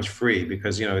pretty much free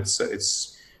because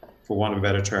it's for want of a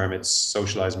better term, it's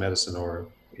socialized medicine, or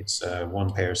it's a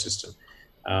one-payer system.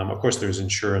 Of course, there's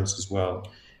insurance as well.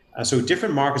 So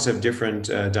different markets have different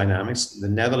dynamics. The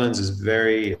Netherlands is a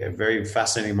very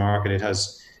fascinating market. It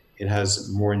has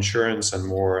more insurance and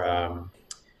more.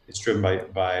 It's driven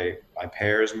by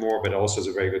payers more, but also is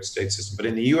a very good state system. But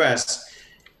in the U.S.,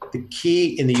 the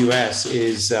key in the U.S.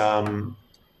 is the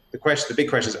big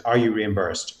question is: are you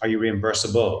reimbursed? Are you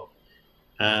reimbursable?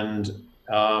 And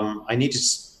I need to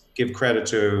give credit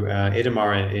to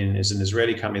Itamar, is an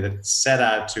Israeli company that set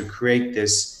out to create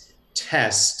this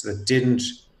test that didn't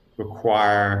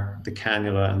require the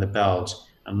cannula and the belt,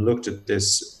 and looked at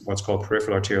this, what's called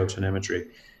peripheral arterial tonometry.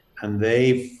 And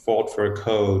they fought for a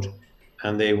code,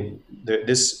 and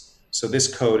this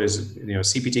code is,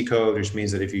 CPT code, which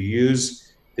means that if you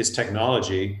use this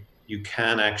technology, you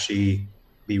can actually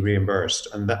be reimbursed.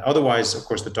 And that, otherwise, of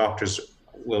course, the doctors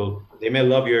they may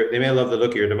love the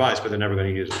look of your device, but they're never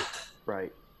going to use it.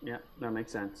 Right. Yeah, that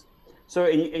makes sense. So,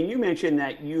 and you mentioned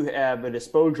that you have a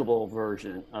disposable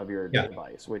version of your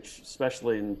device, which,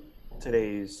 especially in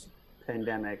today's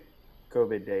pandemic,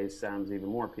 COVID days, sounds even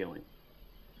more appealing.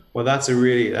 Well, that's a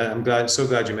really, so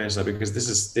glad you mentioned that, because this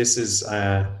is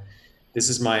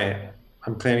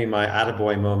I'm claiming my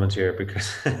attaboy moment here,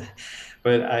 because,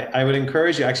 but I would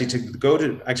encourage you actually to go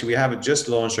to, we have just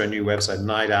launched our new website,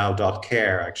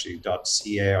 nightowl.care,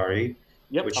 .care.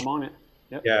 Yep, I'm on it.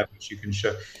 Yep. Yeah, which you can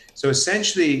show. So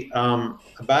essentially,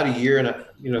 about a year, and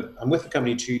I'm with the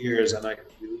company 2 years, and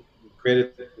we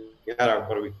had our,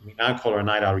 what we now call our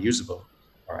Night Owl Reusable,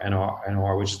 or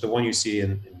NOR, which is the one you see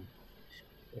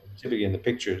typically in the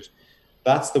pictures.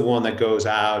 That's the one that goes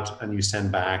out and you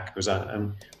send back.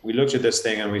 And we looked at this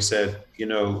thing and we said,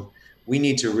 we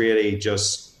need to really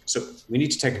we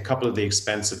need to take a couple of the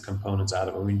expensive components out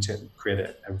of it. We need to create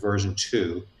a version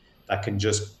 2 that can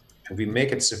just, if we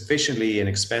make it sufficiently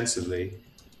inexpensively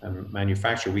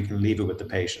manufactured, we can leave it with the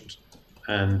patient.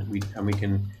 And we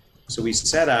can, so we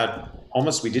set out,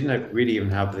 we didn't really even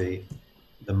have the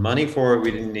money for it.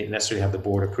 We didn't necessarily have the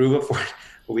board approval for it,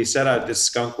 but we set out this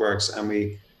skunk works, and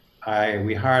we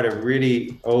hired a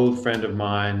really old friend of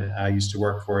mine. I used to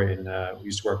work with him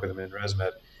in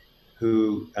ResMed,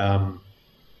 who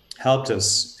helped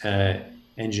us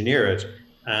engineer it.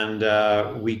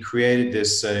 And we created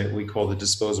this, we call the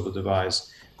disposable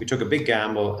device. We took a big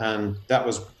gamble, and that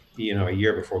was, a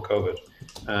year before COVID.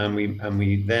 And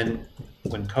we then,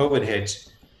 when COVID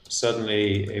hit,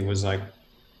 suddenly it was like,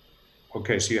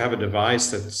 okay, so you have a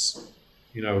device that's,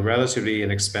 relatively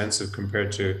inexpensive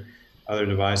compared to other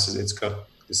devices. It's got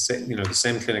the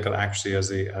same clinical accuracy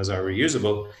as our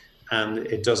reusable, and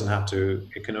it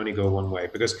can only go one way,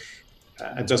 because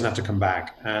it doesn't have to come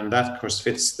back. And that, of course,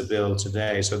 fits the bill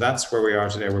today. So that's where we are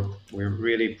today. We're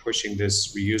really pushing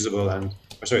this reusable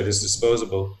this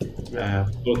disposable,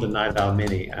 called the Night Owl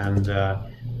Mini. And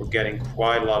we're getting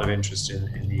quite a lot of interest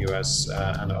in the US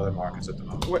and other markets at the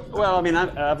moment. Well, I mean,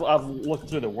 I've looked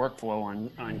through the workflow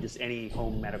on just any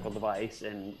home medical device,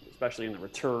 and especially in the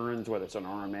returns, whether it's an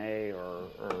RMA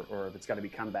or if it's got to be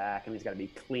come back and it's got to be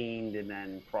cleaned and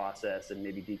then processed and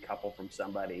maybe decoupled from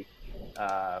somebody.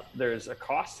 There's a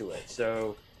cost to it.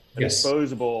 So a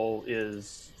disposable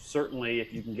is certainly,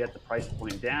 if you can get the price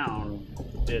point down,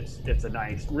 it's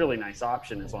a really nice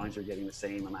option, as long as you're getting the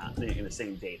same amount, the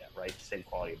same data, right? The same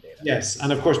quality of data. Yes,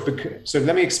 and of course, so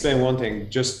let me explain one thing,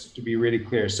 just to be really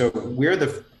clear. So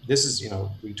this is,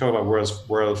 we talk about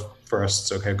world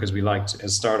firsts, okay? Because we like,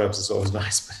 as startups, it's always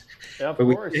nice. Of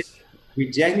course. We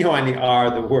genuinely are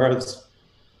the world's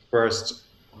first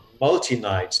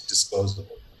multi-night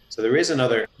disposable. So there is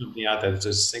another company out there that's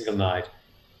a single night.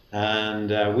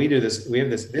 And we do this. We have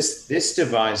this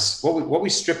device. What we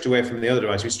stripped away from the other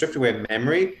device, we stripped away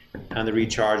memory and the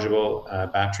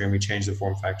rechargeable battery, and we changed the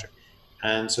form factor.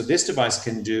 And so this device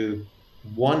can do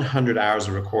 100 hours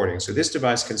of recording. So this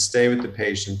device can stay with the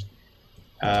patient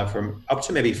from up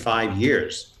to maybe 5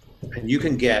 years, and you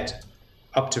can get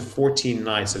up to 14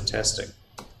 nights of testing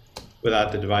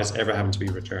without the device ever having to be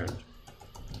returned.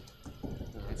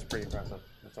 That's pretty impressive.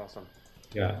 That's awesome.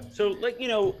 Yeah. So,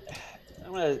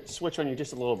 I'm going to switch on you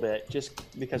just a little bit, just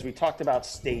because we talked about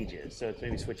stages. So it's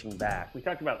maybe switching back. We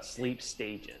talked about sleep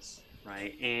stages,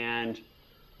 right? And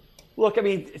look, I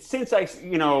mean, since I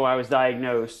was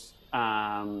diagnosed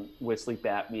with sleep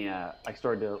apnea, I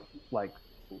started to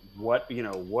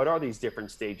what are these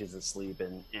different stages of sleep,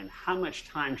 and how much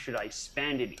time should I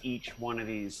spend in each one of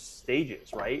these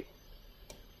stages, right?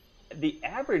 The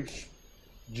average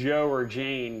Joe or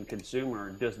Jane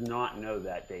consumer does not know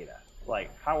that data.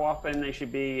 Like how often they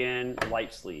should be in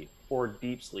light sleep or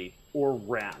deep sleep or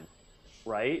REM,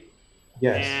 right?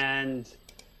 Yes. And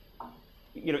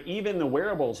even the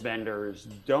wearables vendors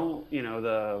don't,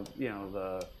 the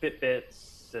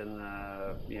Fitbits and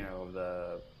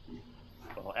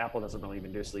Apple doesn't really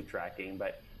even do sleep tracking,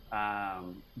 but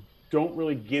don't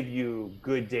really give you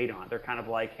good data on it. They're kind of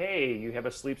like, hey, you have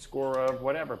a sleep score of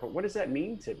whatever, but what does that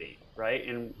mean to me, right?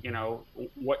 And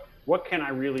what can I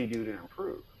really do to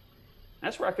improve?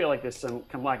 That's where I feel like there's some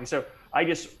lacking. So I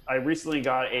recently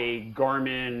got a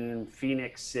Garmin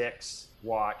Fenix 6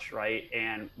 watch, right?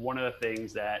 And one of the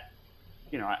things that,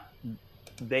 you know,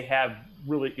 they have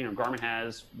really, you know, Garmin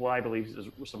has what I believe is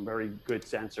some very good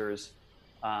sensors.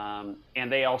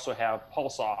 And they also have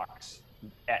pulse ox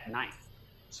at night.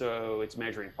 So it's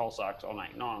measuring pulse ox all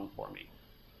night long for me.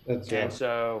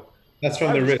 So that's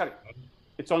from the wrist.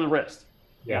 It's on the wrist.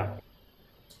 Yeah.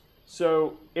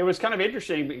 So it was kind of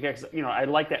interesting because, you know, I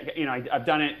like that, you know, I've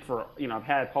done it for, you know, I've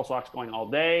had pulse ox going all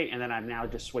day, and then I've now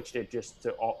just switched it just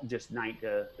night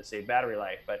to save battery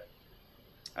life. But,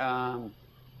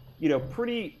 you know,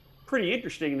 pretty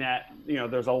interesting that, you know,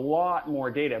 there's a lot more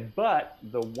data, but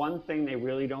the one thing they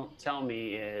really don't tell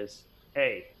me is,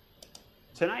 hey,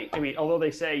 tonight, I mean, although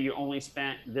they say you only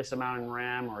spent this amount in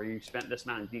REM or you spent this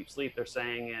amount in deep sleep, they're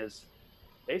saying is,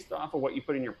 based off of what you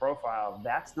put in your profile,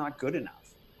 that's not good enough.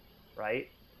 Right?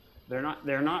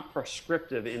 They're not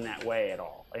prescriptive in that way at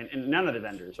all, and none of the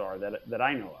vendors are that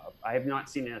I know of. I have not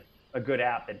seen a good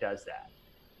app that does that.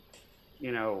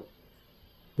 You know.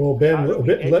 Well, Ben,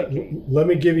 let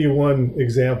me give you one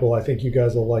example. I think you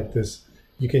guys will like this.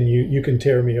 You can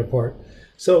tear me apart.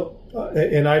 So,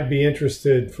 and I'd be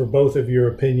interested for both of your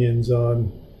opinions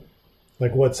on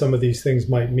like what some of these things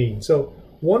might mean. So,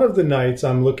 one of the nights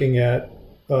I'm looking at.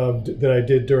 That I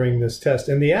did during this test.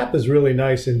 And the app is really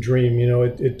nice in Dream. You know,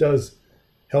 it does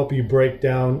help you break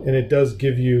down, and it does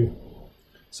give you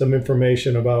some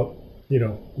information about, you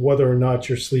know, whether or not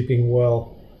you're sleeping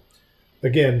well.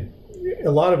 Again,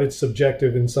 a lot of it's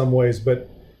subjective in some ways, but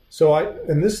so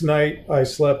and this night I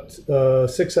slept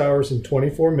 6 hours and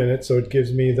 24 minutes. So it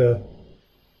gives me the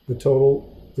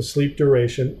sleep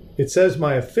duration. It says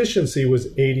my efficiency was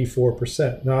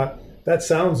 84%. Now that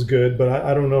sounds good, but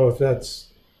I don't know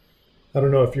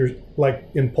if you're like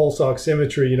in pulse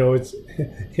oximetry, you know, it's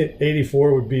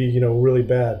 84 would be, you know, really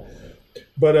bad.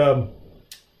 But,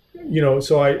 you know,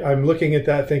 so I'm looking at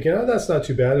that thinking, oh, that's not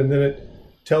too bad. And then it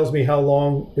tells me how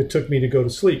long it took me to go to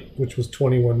sleep, which was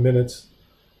 21 minutes.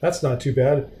 That's not too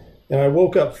bad. And I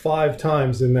woke up 5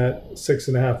 times in that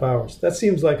 6.5 hours. That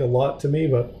seems like a lot to me,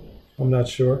 but I'm not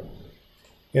sure.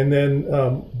 And then,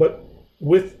 but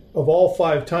of all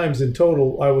 5 times in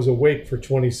total, I was awake for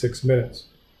 26 minutes.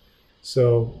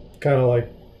 So kind of like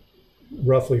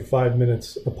roughly 5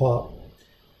 minutes a pop.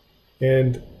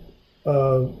 And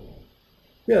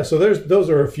yeah, so those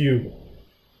are a few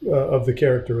of the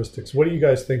characteristics. What do you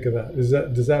guys think of that?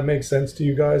 Does that make sense to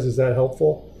you guys? Is that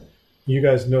helpful? You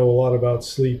guys know a lot about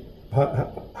sleep.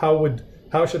 How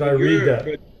should I read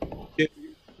that?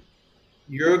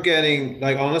 You're getting,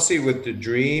 like, honestly, with the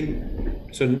Dream.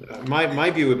 So my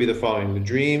view would be the following: the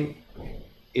Dream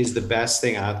is the best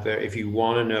thing out there if you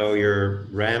want to know your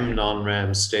REM,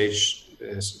 non-REM stages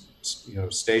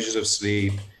of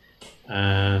sleep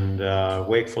and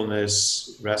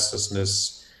wakefulness,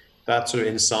 restlessness, that sort of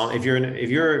insomnia. If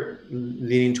you're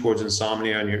leaning towards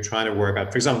insomnia and you're trying to work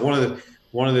out, for example,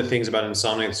 one of the things about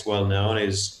insomnia that's well known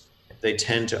is they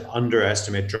tend to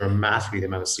underestimate dramatically the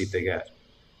amount of sleep they get.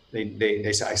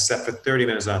 They say, I slept for 30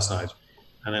 minutes last night,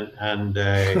 and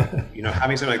you know,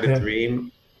 having something like the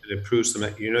Dream. It proves them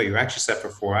that, you know, you actually slept for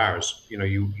 4 hours. You know,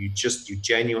 you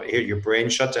genuinely, your brain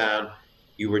shut down.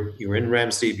 You were in REM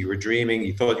sleep. You were dreaming.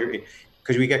 You thought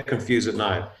because we get confused at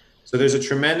night. So there's a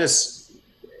tremendous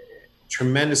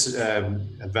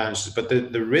advantages. But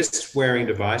the wrist wearing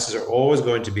devices are always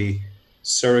going to be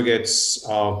surrogates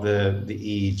of the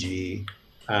EEG.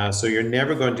 So you're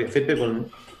never going to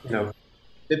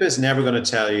Fitbit's never going to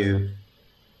tell you.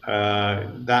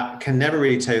 That can never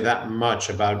really tell you that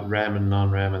much about REM and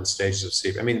non-REM and stages of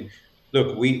sleep. I mean,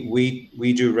 look, we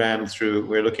do REM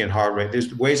we're looking at heart rate.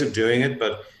 There's ways of doing it,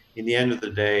 but in the end of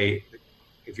the day,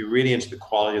 if you're really into the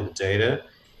quality of the data,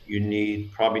 you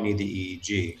probably need the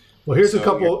EEG. Well, here's a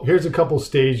couple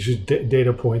stage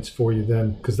data points for you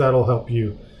then, because that'll help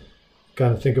you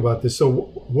kind of think about this. So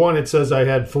one, it says I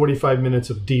had 45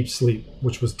 minutes of deep sleep,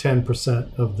 which was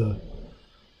 10% of the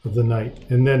night.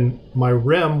 And then my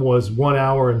REM was 1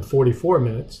 hour and 44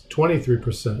 minutes,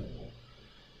 23%.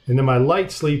 And then my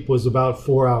light sleep was about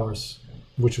 4 hours,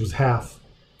 which was half.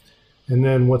 And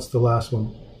then what's the last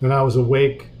one? And I was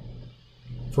awake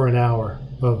for an hour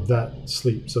of that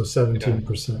sleep, so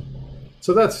 17%.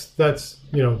 So that's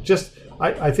you know, just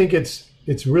I think it's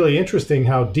really interesting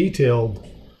how detailed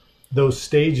those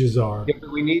stages are. Yeah,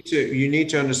 but you need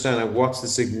to understand, like, what's the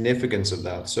significance of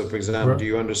that. So, for example, do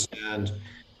you understand?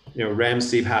 You know, REM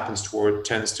sleep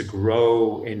tends to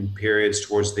grow in periods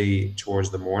towards the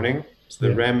morning. So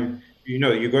the REM, you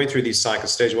know, you're going through these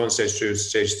cycles: stage 1, stage 2,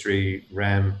 stage 3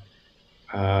 REM,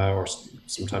 or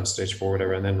sometimes stage 4,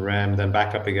 whatever, and then REM, then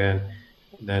back up again.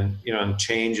 And then, you know, and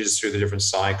changes through the different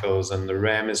cycles. And the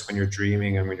REM is when you're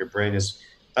dreaming and when your brain is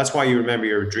That's why you remember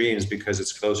your dreams, because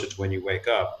it's closer to when you wake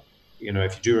up. You know,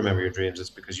 if you do remember your dreams, it's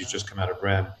because you just come out of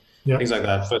REM, Yeah. things like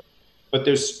that. But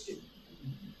there's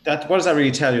that. What does that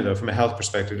really tell you, though, from a health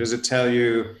perspective? Does it tell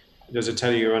you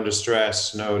you're under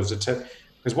stress? No. Does it tell?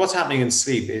 Because what's happening in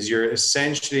sleep is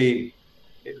sleep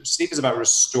is about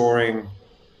restoring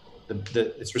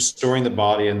it's restoring the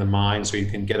body and the mind, so you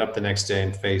can get up the next day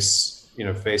and face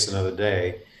another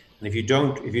day. And if you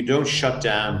don't shut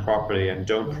down properly and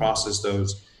don't process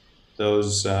those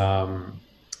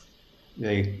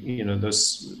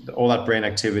all that brain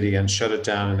activity and shut it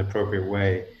down in an appropriate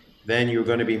way, then you're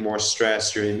going to be more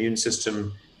stressed. Your immune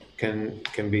system can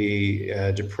be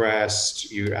depressed.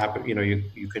 If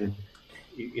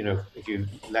you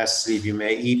less sleep, you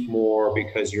may eat more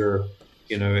because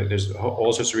there's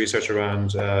all sorts of research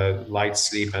around light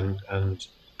sleep and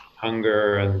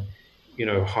hunger and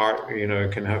heart,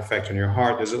 it can have effect on your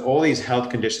heart. There's all these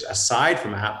health conditions aside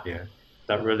from apnea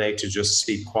that relate to just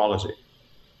sleep quality.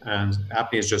 And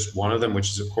apnea is just one of them, which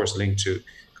is of course linked to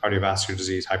cardiovascular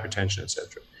disease, hypertension,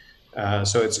 etc.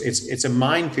 So it's a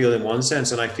minefield in one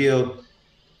sense, and I feel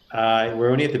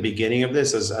we're only at the beginning of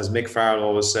this. As Mick Farrell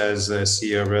always says, the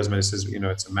CEO of ResMed says,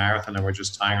 it's a marathon and we're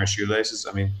just tying our shoelaces.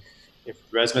 I mean, if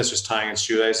ResMed is just tying its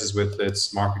shoelaces with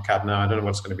its market cap now, I don't know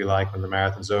what it's going to be like when the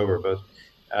marathon's over, but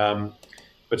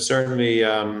certainly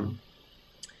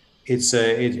it's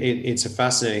a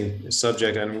fascinating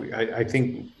subject, and I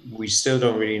think we still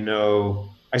don't really know.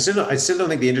 I still don't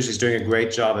think the industry is doing a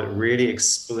great job at really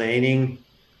explaining,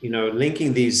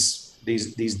 linking these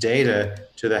data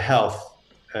to the health.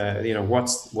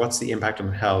 What's the impact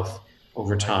on health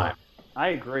over time? I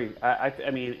agree.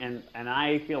 I mean, and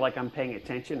I feel like I'm paying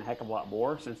attention a heck of a lot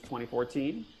more since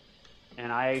 2014,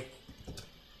 and I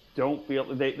don't feel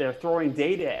they're throwing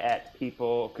data at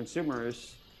people,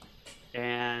 consumers,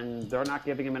 and they're not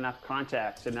giving them enough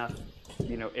context, enough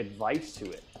advice to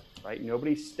it. Right?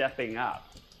 Nobody's stepping up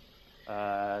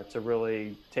to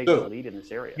really take the lead in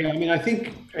this area. Yeah, I mean, I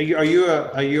think you're a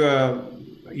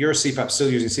CPAP, still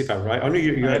using CPAP, right? Oh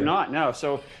no, I'm not. No.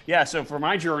 So for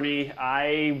my journey,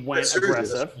 I went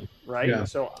aggressive, right? Yeah.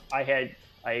 So I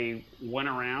went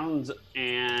around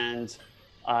and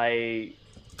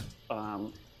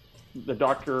the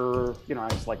doctor, I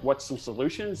was like, what's some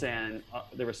solutions? And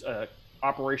there was a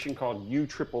operation called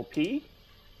UPPP.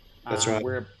 That's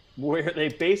right. Where they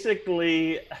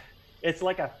basically, it's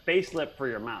like a facelift for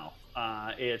your mouth.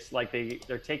 It's like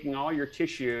they're taking all your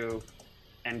tissue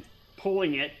and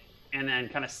pulling it and then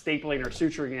kind of stapling or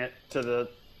suturing it to the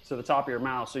top of your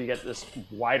mouth, so you get this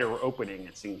wider opening,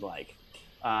 it seems like.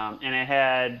 And it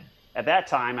had, at that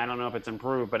time, I don't know if it's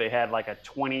improved, but it had like a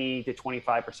 20 to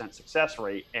 25% success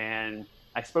rate. And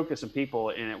I spoke to some people,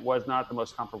 and it was not the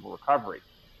most comfortable recovery.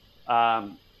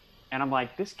 And I'm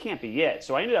like, this can't be it.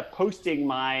 So I ended up posting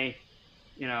my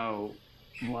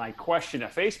question to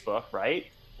Facebook, right?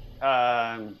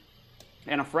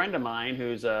 And a friend of mine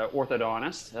who's an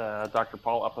orthodontist, Dr.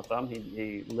 Paul Uptham,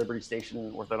 he Liberty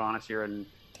Station orthodontist here in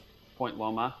Point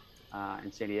Loma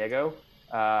in San Diego.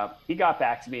 He got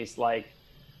back to me. It's like,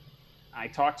 I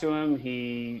talked to him.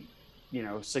 He,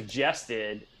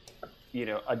 suggested,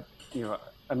 a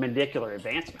mandibular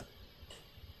advancement.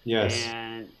 Yes.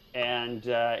 And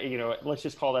let's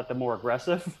just call that the more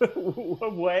aggressive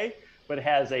way, but it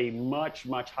has a much,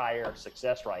 much higher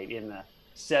success rate in the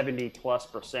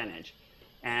 70+%.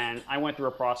 And I went through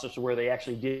a process where they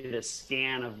actually did a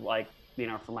scan of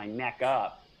from my neck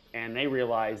up, and they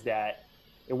realized that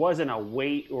it wasn't a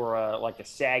weight or a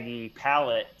saggy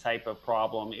palate type of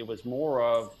problem. It was more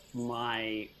of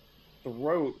my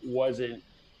throat wasn't,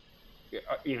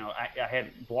 I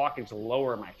had blockage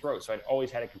lower in my throat. So I'd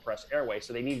always had a compressed airway.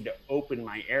 So they needed to open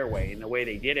my airway. And the way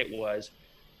they did it was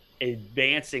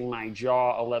advancing my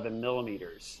jaw 11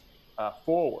 millimeters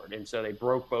forward. And so they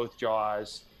broke both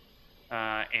jaws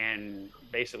and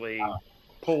basically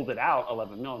pulled it out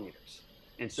 11 millimeters.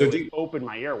 And so it opened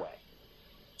my airway.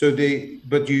 So do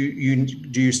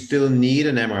you still need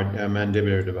a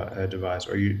mandibular device,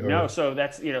 or you? Or... No, so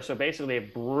that's so basically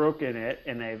they've broken it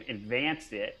and they've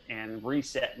advanced it and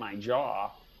reset my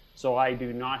jaw. So I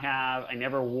do not have. I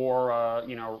never wore a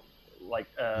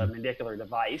mandibular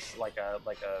device like a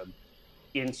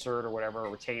insert or whatever,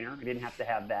 a retainer. I didn't have to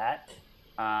have that,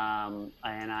 and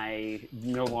I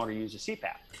no longer use a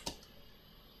CPAP.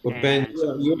 Well, Ben,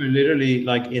 you are literally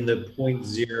in the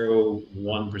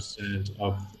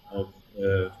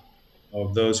 0.01%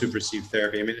 of those who receive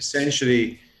therapy. I mean,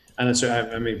 essentially, and it's,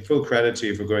 full credit to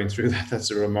you for going through that. That's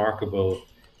a remarkable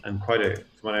and from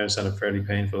what I understand, a fairly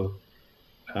painful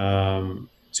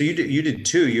So you did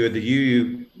two. You had the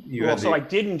you Well, had so the. I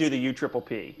didn't do the U triple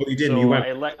P. Oh, you didn't. You So went.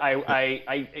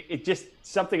 it just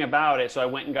something about it. So I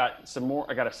went and got some more.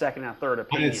 I got a second and a third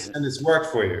opinion, And it's worked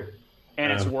for you.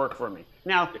 and it's worked for me.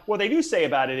 Now, what they do say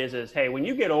about it is, hey, when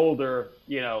you get older,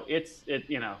 it's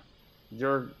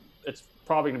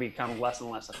probably going to become less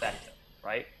and less effective,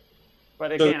 right?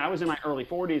 But again, I was in my early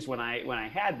 40s when I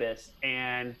had this,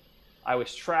 and I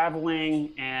was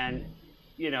traveling, and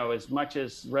as much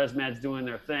as ResMed's doing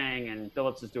their thing and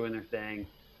Philips is doing their thing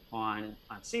on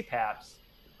CPAPs,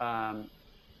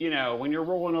 when you're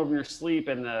rolling over in your sleep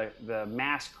and the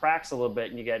mask cracks a little bit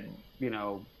and you get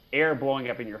air blowing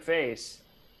up in your face,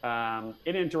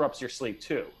 it interrupts your sleep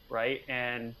too, right?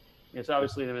 And it's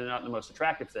obviously not the most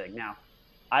attractive thing. Now,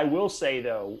 I will say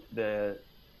though,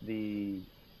 the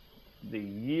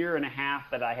year and a half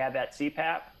that I had that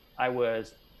CPAP, I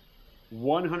was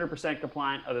 100%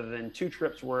 compliant, other than 2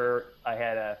 trips where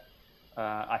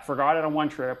I forgot it on one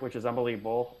trip, which is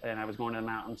unbelievable, and I was going to the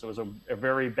mountains, so it was a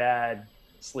very bad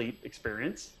sleep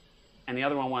experience. And the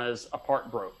other one was a part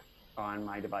broke on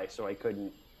my device, so I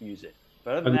couldn't use it.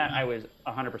 But other than that, I was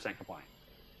 100% compliant.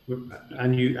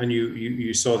 And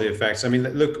you saw the effects. I mean,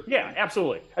 look. Yeah,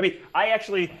 absolutely. I mean,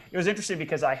 it was interesting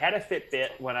because I had a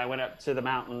Fitbit when I went up to the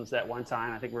mountains that one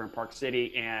time. I think we were in Park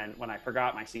City, and when I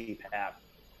forgot my CPAP,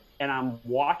 and I'm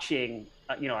watching,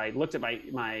 I looked at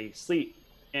my sleep,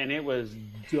 and it was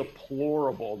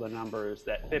deplorable, the numbers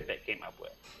that Fitbit came up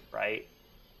with, right?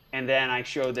 And then I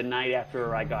showed the night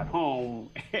after I got home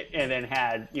and then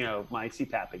had, my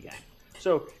CPAP again.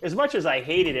 So as much as I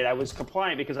hated it, I was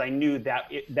compliant because I knew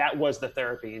that was the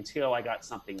therapy until I got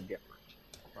something different,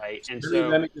 right? And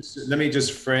let me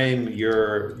just frame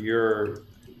your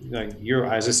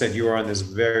as I said, you are on this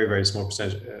very, very small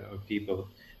percentage of people.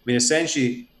 I mean,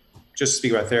 essentially, just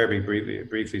speak about therapy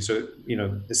briefly. So,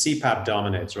 the CPAP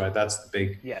dominates, right? That's the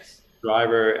big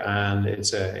driver, and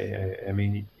it's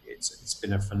it's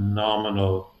been a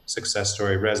phenomenal success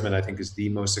story. ResMed, I think, is the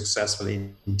most successful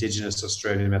indigenous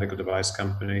Australian medical device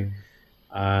company.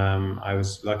 I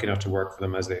was lucky enough to work for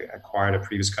them as they acquired a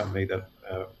previous company that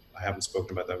I haven't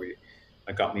spoken about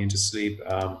that got me into sleep.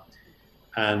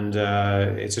 And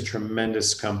it's a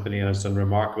tremendous company, and it's done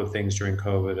remarkable things during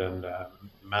COVID, and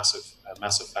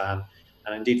massive fan.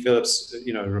 And indeed, Philips,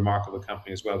 a remarkable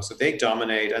company as well. So they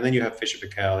dominate, and then you have Fisher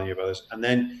Paykel and you have others, and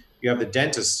then you have the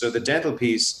dentists. So the dental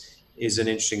piece is an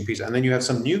interesting piece, and then you have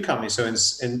some new companies. So in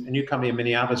a new company in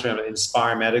Minneapolis,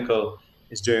 Inspire Medical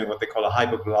is doing what they call a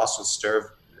hypoglossal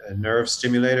nerve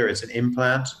stimulator. It's an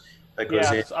implant that goes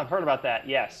in. I've heard about that.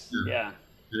 Yes, yeah.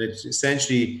 And it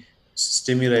essentially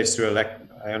stimulates through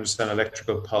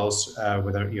electrical pulse.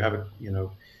 Whether you have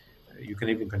you can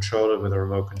even control it with a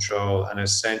remote control, and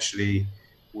essentially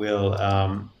will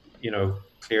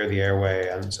clear the airway.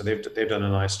 And so they've done a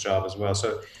nice job as well.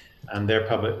 So, and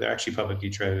they're actually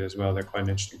publicly traded as well. They're quite an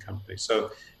interesting company.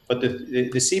 So, but the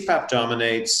CPAP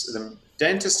dominates. The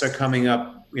dentists are coming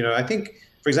up. I think,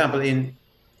 for example, one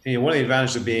of the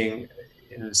advantages of being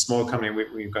in a small company,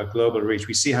 we've got global reach.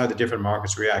 We see how the different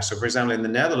markets react. So, for example, in the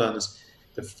Netherlands,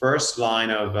 the first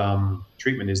line of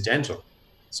treatment is dental.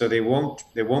 So they won't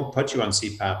put you on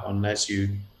CPAP unless you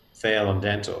fail on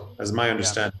dental, as my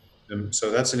understanding. So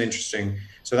that's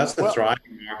that's the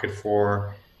thriving market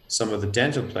for some of the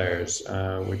dental players,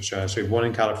 which so we have one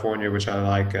in California, which I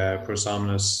like,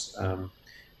 ProSomnus,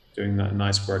 doing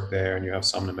nice work there, and you have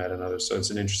Somnomed and others. So it's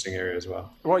an interesting area as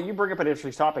well. Well, you bring up an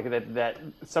interesting topic that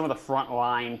some of the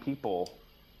frontline people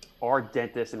are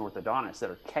dentists and orthodontists that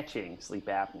are catching sleep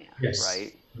apnea,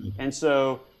 right? Mm-hmm. And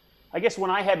so I guess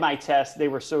when I had my test, they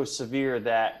were so severe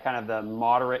that kind of the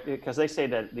moderate, because they say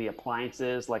that the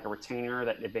appliances, like a retainer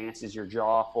that advances your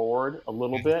jaw forward a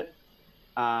little bit,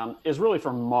 is really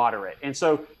for moderate. And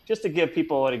so just to give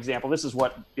people an example, this is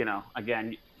what,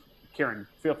 again, Ciaran,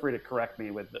 feel free to correct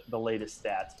me with the latest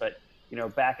stats, but,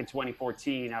 back in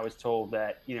 2014, I was told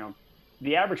that,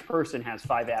 the average person has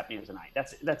 5 apneas a night.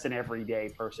 That's an everyday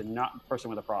person, not a person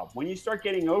with a problem. When you start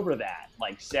getting over that,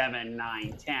 like 7,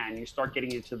 9, 10, you start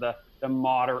getting into the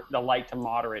moderate, the light to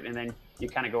moderate, and then you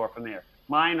kind of go up from there.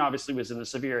 Mine obviously was in the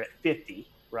severe at 50,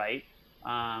 right?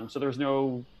 So there's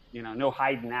no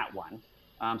hiding that one.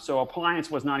 So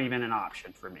appliance was not even an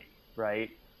option for me,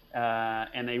 right?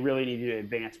 And they really needed to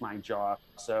advance my jaw.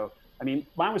 So I mean,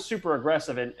 mine was super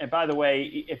aggressive. And by the way,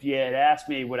 if you had asked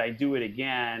me, would I do it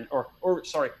again, or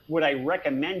sorry, would I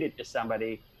recommend it to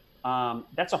somebody?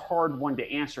 That's a hard one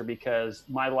to answer because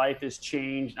my life has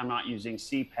changed. I'm not using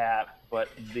CPAP, but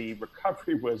the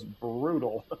recovery was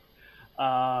brutal.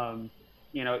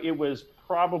 It was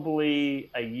probably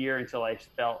a year until I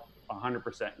felt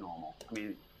 100% normal. I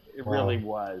mean, It Wow. really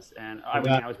was. And I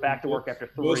mean, I was back to work after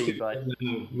three, but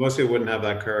Most people wouldn't have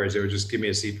that courage. They would just give me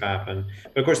a CPAP.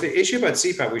 But of course, the issue about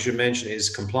CPAP we should mention is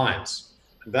compliance.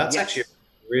 And that's actually yes,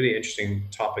 a really interesting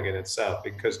topic in itself,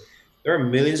 because there are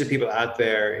millions of people out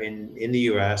there in the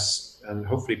US, and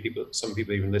hopefully some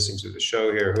people even listening to the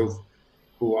show here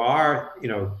who are,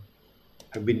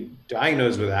 have been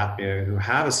diagnosed with apnea, who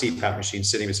have a CPAP machine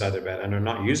sitting beside their bed and are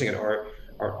not using it, or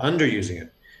are underusing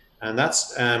it. And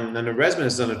and the Resman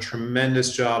has done a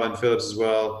tremendous job, and Philips as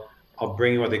well, of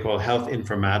bringing what they call health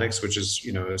informatics, which is,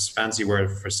 a fancy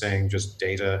word for saying just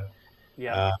data,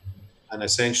 yeah, uh, and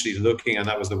essentially looking, and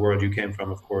that was the world you came from,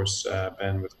 of course,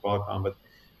 Ben, with Qualcomm, but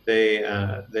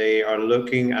they are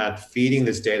looking at feeding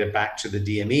this data back to the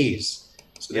DMEs.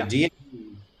 So the yeah.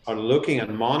 DMEs are looking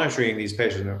and monitoring these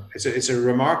patients. It's a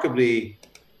remarkably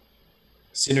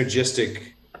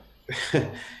synergistic.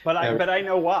 But I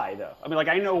know why though. I mean, like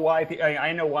I know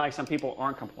why some people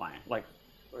aren't compliant. Like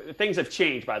things have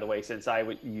changed, by the way, since I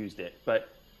used it. But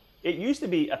it used to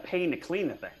be a pain to clean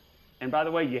the thing. And by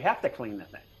the way, you have to clean the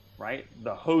thing, right?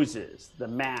 The hoses, the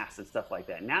masks, and stuff like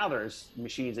that. Now there's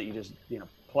machines that you just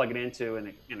plug it into and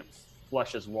it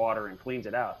flushes water and cleans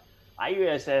it out. I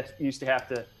used to have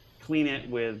to clean it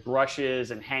with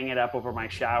brushes and hang it up over my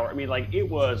shower. I mean, like it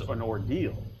was an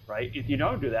ordeal, right? If you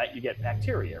don't do that, you get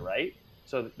bacteria, right?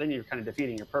 So then you're kind of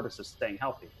defeating your purpose of staying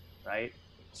healthy, right?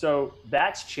 So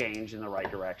that's changed in the right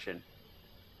direction.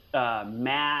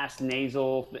 Mask,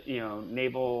 nasal,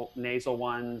 nasal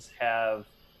ones have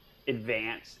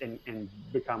advanced and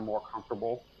become more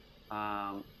comfortable.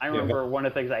 I remember one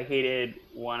of the things I hated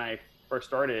when I first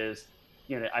started is,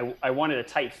 I wanted a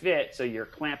tight fit, so you're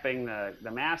clamping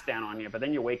the mask down on you, but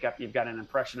then you wake up, you've got an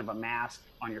impression of a mask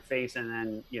on your face and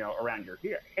then, around your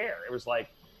hair. It was like,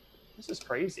 this is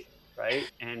crazy, right?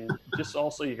 And just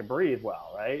also you can breathe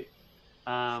well, right?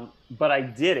 But I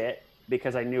did it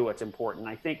because I knew what's important.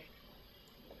 I think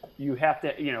you have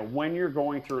to, when you're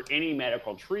going through any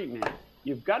medical treatment,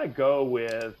 you've got to go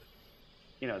with,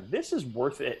 this is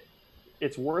worth it.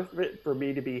 It's worth it for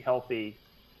me to be healthy,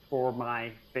 for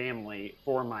my family,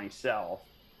 for myself.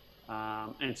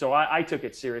 And so I took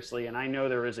it seriously, and I know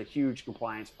there is a huge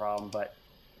compliance problem, but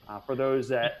for those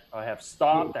that have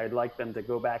stopped, I'd like them to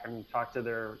go back and talk to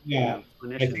their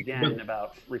clinician again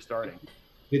about restarting.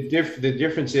 The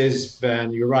difference is,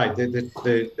 Ben, you're right.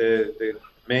 The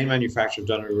main manufacturer have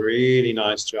done a really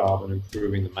nice job on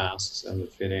improving the masks and the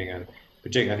fitting, and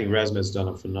particularly I think Resma has done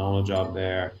a phenomenal job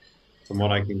there. From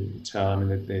what I can tell, I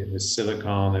mean, the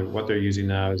silicone, what they're using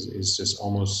now is just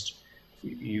almost,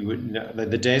 you would,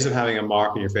 the days of having a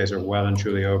mark on your face are well and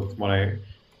truly over, from what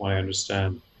I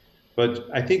understand. But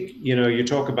I think, you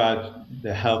talk about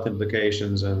the health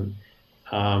implications, and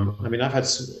I mean, I've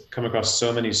come across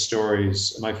so many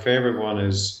stories. My favorite one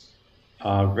is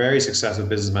a very successful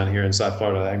businessman here in South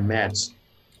Florida that I met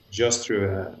just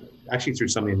through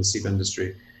somebody in the sleep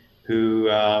industry who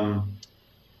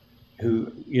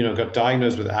got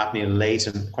diagnosed with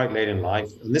apnea quite late in life.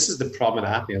 And this is the problem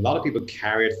with apnea. A lot of people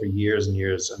carry it for years and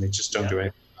years, and they just don't do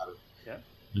anything about it. Yeah.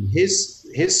 And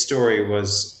his story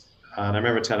was, and I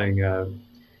remember telling the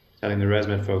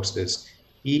ResMed folks this,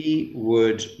 he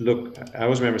would I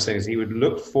always remember saying this, he would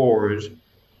look forward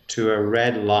to a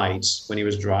red light when he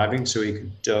was driving so he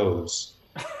could doze.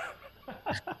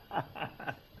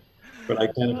 For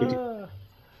like 10 or 15.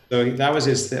 So that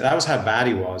was how bad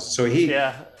he was. So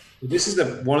this is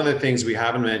one of the things we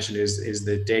haven't mentioned is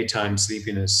the daytime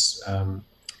sleepiness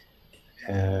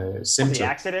symptom.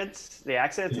 The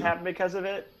accidents happen because of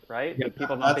it, right? Yeah,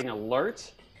 people not being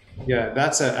alert. Yeah,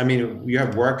 you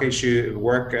have work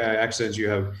accidents, you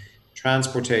have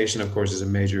transportation, of course, is a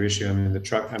major issue. I mean, the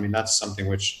truck, that's something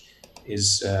which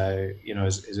is a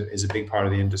big part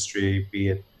of the industry, be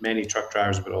it many truck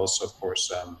drivers, but also, of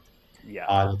course,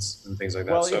 pilots and things like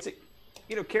that.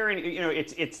 Well, Ciaran,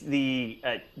 it's the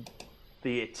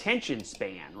attention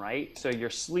span, right? So you're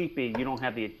sleepy,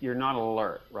 you're not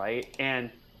alert, right? And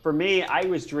for me, I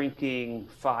was drinking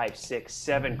 5, 6,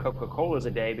 7 Coca-Colas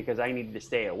a day because I needed to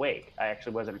stay awake. I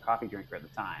actually wasn't a coffee drinker at the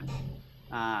time.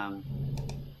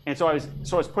 And so I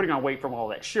was putting on weight from all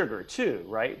that sugar too,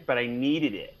 right? But I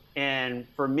needed it. And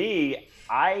for me,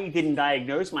 I didn't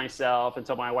diagnose myself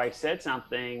until my wife said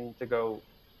something to go,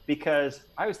 because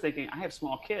I was thinking, I have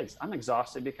small kids. I'm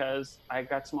exhausted because I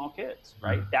got small kids,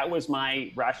 right? That was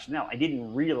my rationale. I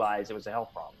didn't realize it was a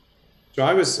health problem. So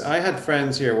I had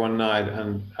friends here one night,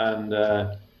 and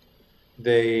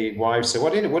the wife said,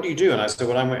 "What do you do?" And I said,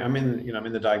 "Well, I'm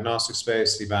in the diagnostic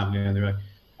space, sleep apnea." And they're like,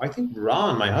 "I think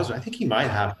Ron, my husband, I think he might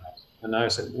have that." And I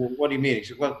said, "Well, what do you mean?" He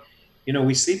said, "Well,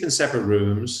 we sleep in separate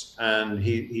rooms, and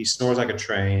he snores like a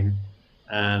train,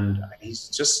 and he's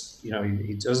just, he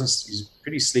doesn't. He's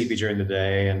pretty sleepy during the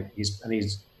day, and he's,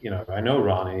 I know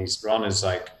Ron, and Ron is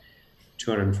like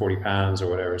 240 pounds or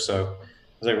whatever. So I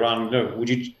was like, Ron, no,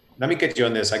 let me get you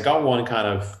on this. I got one kind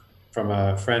of from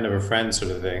a friend of a friend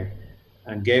sort of thing,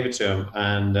 and gave it to him.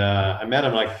 And I met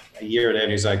him like a year later.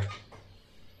 He's like,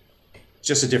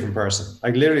 just a different person.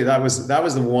 Like literally, that was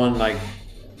the one. Like,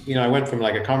 I went from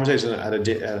like a conversation at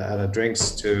a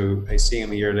drinks to seeing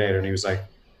him a year later, and he was like,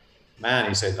 man,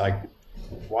 he said, like,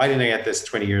 why didn't I get this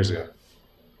 20 years ago?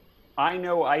 I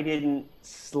know I didn't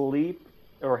sleep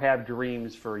or have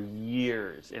dreams for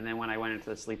years, and then when I went into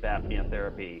the sleep apnea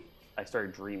therapy, I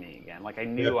started dreaming again. Like I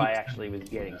knew I actually was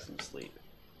getting some sleep.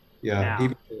 Yeah.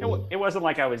 Now, it wasn't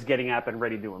like I was getting up and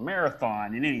ready to do a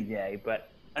marathon in any day, but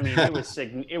I mean,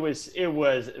 it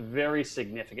was very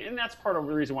significant, and that's part of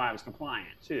the reason why I was compliant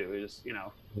too. Is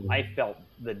I felt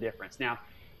the difference. Now,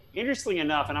 interestingly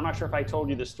enough, and I'm not sure if I told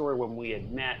you the story when we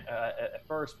had met at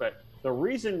first, but the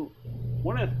reason,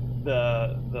 one of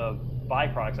the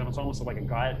byproducts, and it's almost like a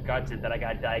godsend that I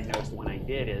got diagnosed when I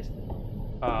did, is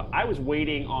I was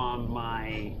waiting on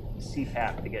my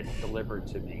CPAP to get delivered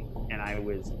to me, and I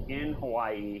was in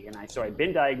Hawaii, and so I'd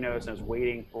been diagnosed, and I was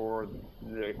waiting for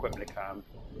the equipment to come,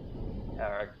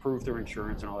 approved through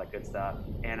insurance and all that good stuff.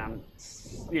 And I'm,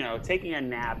 taking a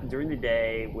nap during the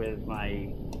day with my,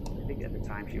 I think at the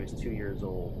time she was 2 years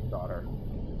old, daughter.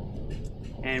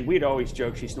 And we'd always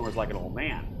joke she snores like an old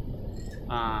man.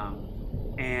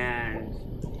 And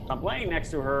I'm laying next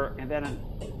to her, and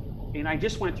then I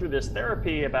just went through this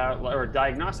therapy or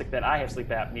diagnostic that I have sleep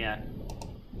apnea.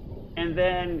 And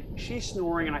then she's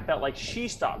snoring, and I felt like she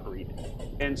stopped breathing.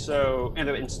 And so,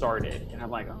 and started. And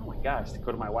I'm like, oh my gosh, to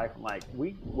go to my wife, I'm like,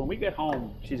 when we get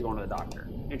home, she's going to the doctor.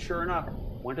 And sure enough,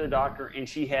 went to the doctor, and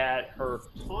she had her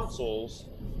tonsils,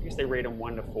 I guess they rate them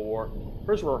 1 to 4.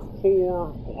 Hers were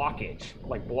 4 blockage,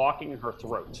 like blocking her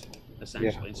throat,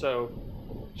 essentially. Yeah. So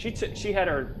she had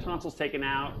her tonsils taken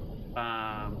out.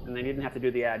 And they didn't have to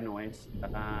do the adenoids,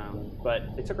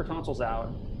 but they took her tonsils out,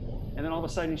 and then all of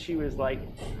a sudden she was like,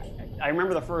 I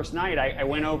remember the first night I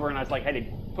went over and I was like, I had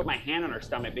to put my hand on her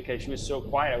stomach because she was so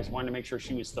quiet. I was wanting to make sure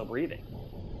she was still breathing.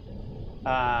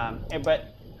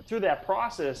 But through that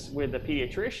process with the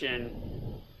pediatrician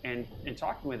and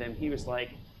talking with him, he was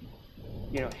like,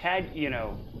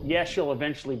 yes, she'll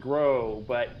eventually grow,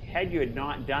 but had you had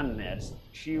not done this,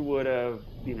 she would have,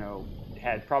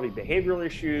 had probably behavioral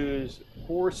issues,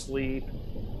 poor sleep,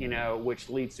 which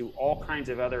leads to all kinds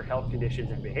of other health conditions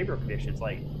and behavioral conditions.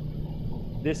 Like,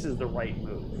 this is the right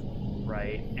move,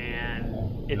 right?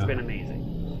 And it's been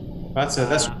amazing. That's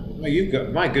you've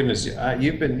got, my goodness,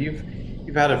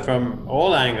 you've had it from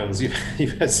all angles. You've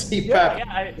had CPAP.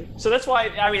 Yeah. So that's why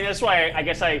I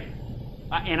guess I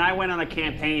went on a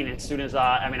campaign as soon as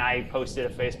I posted a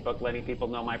Facebook letting people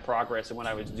know my progress and what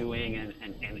I was doing and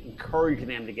encouraging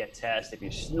them to get tests. If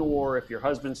you snore, if your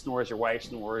husband snores, your wife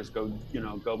snores, go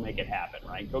make it happen,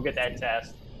 right? Go get that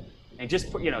test, and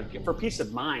just put, for peace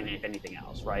of mind, if anything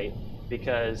else, right?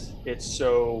 Because it's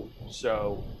so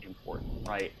important,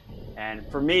 right? And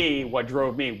for me, what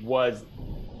drove me was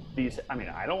these.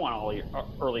 I don't want all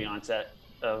early onset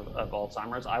of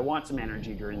Alzheimer's. I want some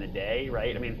energy during the day,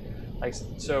 right?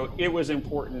 So it was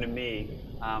important to me,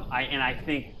 I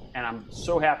think, and I'm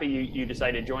so happy you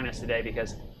decided to join us today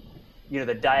because,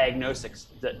 the diagnostics,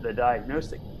 the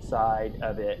diagnostic side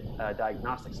of it,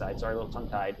 sorry, a little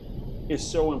tongue-tied, is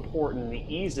so important. The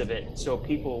ease of it, so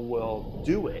people will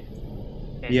do it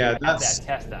and have that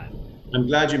test done. I'm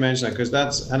glad you mentioned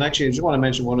that and actually, I just want to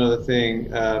mention one other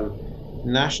thing.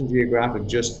 National Geographic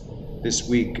just this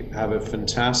week have a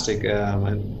fantastic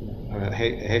I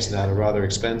hasten to add, a rather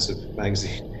expensive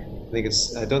magazine. I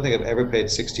don't think I've ever paid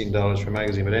 $16 for a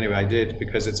magazine, but anyway, I did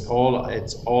because it's all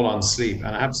on sleep, and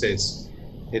I have to say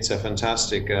it's a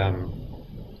fantastic.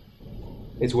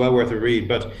 It's well worth a read.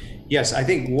 But yes, I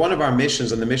think one of our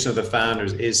missions and the mission of the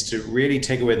founders is to really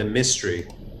take away the mystery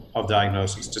of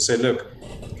diagnosis. To say, look,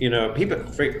 people,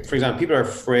 for example, people are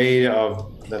afraid of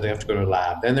that they have to go to a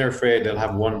lab. Then they're afraid they'll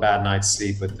have one bad night's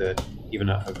sleep with even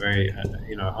a very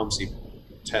home sleep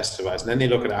test device, and then they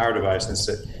look at our device and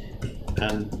say,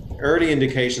 and early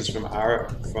indications from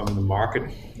the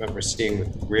market that we're seeing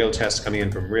with real tests coming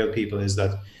in from real people is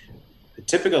that the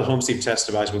typical home sleep test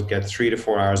device will get 3 to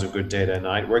 4 hours of good data a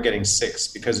night. We're getting 6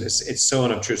 because it's so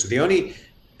unobtrusive. The only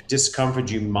discomfort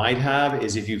you might have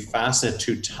is if you fasten it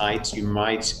too tight, you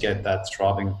might get that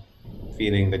throbbing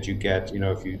feeling that you get,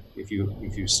 if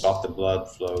you stop the blood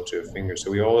flow to your finger.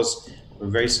 So we're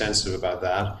very sensitive about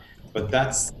that. But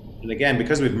and again,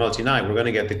 because we have multi-night, we're going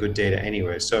to get the good data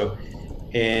anyway. So,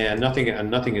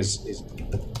 nothing is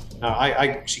Now, I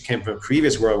actually came from a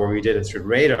previous world where we did it through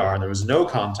radar and there was no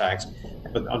contact,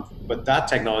 but that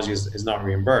technology is not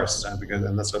reimbursed,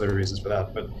 and that's other reasons for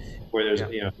that. But where there's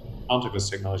contactless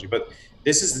technology, but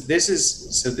this is the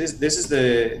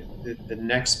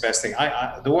next best thing.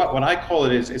 What I call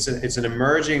it is it's an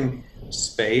emerging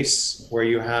space where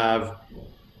you have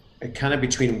a kind of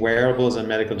between wearables and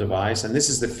medical device, and this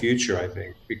is the future, I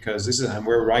think, because and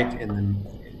we're right in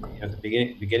the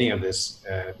beginning of this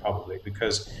probably,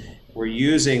 because we're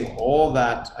using all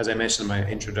that, as I mentioned in my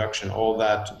introduction, all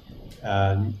that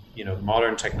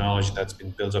modern technology that's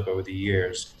been built up over the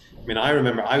years. I mean, I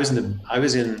remember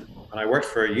when I worked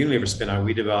for a Unilever spin-out,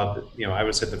 we developed, I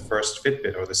would say the first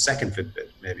Fitbit or the second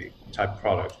Fitbit maybe type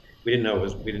product. We didn't know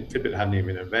Fitbit hadn't even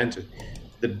been invented.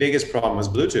 The biggest problem was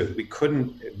Bluetooth.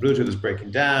 Bluetooth was breaking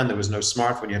down. There was no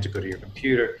smartphone. You had to go to your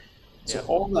computer. So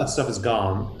all that stuff is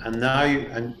gone.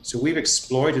 And so we've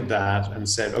exploited that and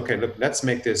said, okay, look, let's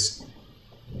make this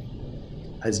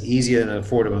as easy and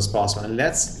affordable as possible. And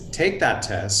let's take that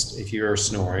test if you're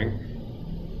snoring,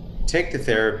 take the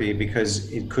therapy,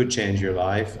 because it could change your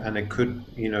life, and it could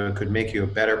make you a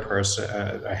better person,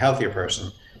 a healthier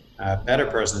person. A better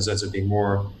person in the sense of being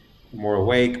more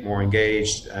awake, more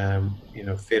engaged,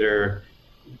 fitter,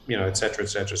 et cetera, et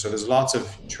cetera. So there's lots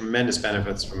of tremendous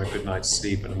benefits from a good night's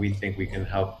sleep, and we think we can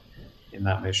help in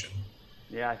that mission.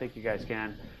 Yeah, I think you guys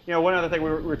can. One other thing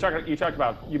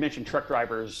you mentioned truck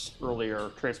drivers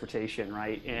earlier, transportation,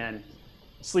 right? And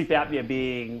sleep apnea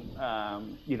being,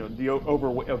 the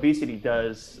obesity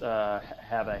does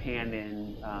have a hand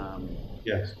in,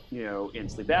 yes, in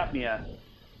sleep apnea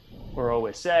or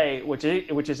OSA, which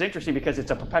is interesting because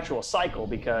it's a perpetual cycle,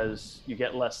 because you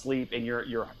get less sleep and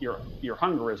your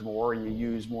hunger is more, and you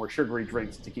use more sugary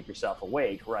drinks to keep yourself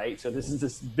awake, right? So this is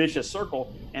this vicious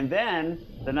circle. And then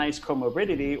the nice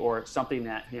comorbidity, or something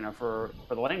that, for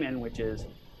the layman, which is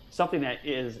something that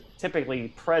is typically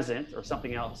present, or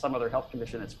something else, some other health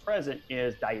condition that's present,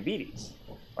 is diabetes,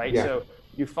 right? Yeah. So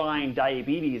you find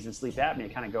diabetes and sleep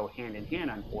apnea kind of go hand in hand,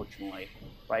 unfortunately,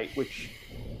 right? Which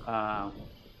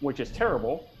is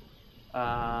terrible.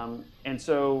 And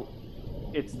so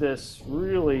it's this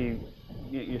really,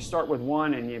 you start with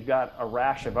one and you've got a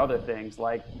rash of other things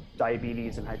like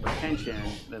diabetes and hypertension,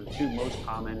 the two most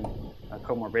common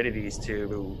comorbidities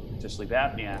to sleep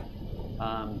apnea.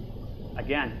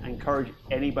 Again, I encourage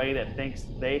anybody that thinks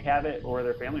they have it or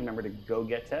their family member to go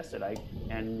get tested,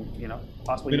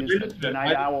 possibly use the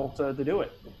night owl to do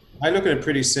it. I look at it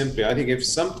pretty simply. I think if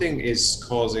something is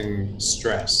causing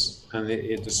stress, and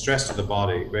the stress to the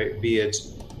body, right? Be it,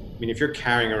 if you're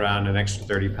carrying around an extra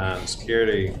 30 pounds,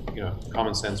 clearly,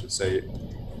 common sense would say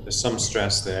there's some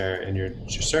stress there, and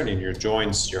certainly in your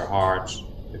joints, your heart,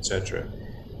 etc.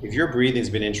 If your breathing's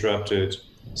been interrupted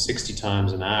 60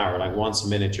 times an hour, like once a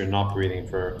minute, you're not breathing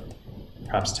for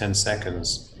perhaps 10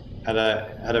 seconds. Even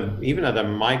at a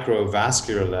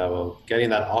microvascular level, getting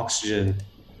that oxygen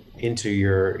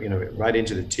into right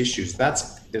into the tissues.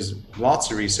 There's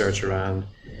lots of research around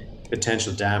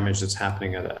potential damage that's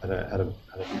happening at a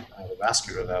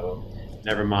vascular level.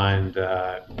 Never mind,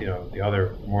 the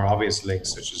other more obvious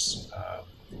links, such as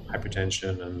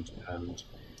hypertension and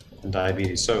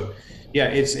diabetes. So, yeah,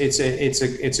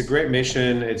 it's a great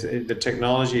mission. The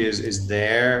technology is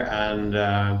there, and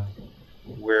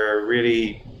we're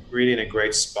really in a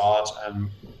great spot. And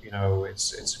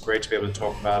it's great to be able to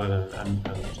talk about it.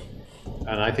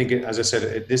 And I think, as I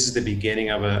said, this is the beginning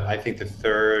of I think the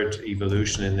third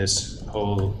evolution in this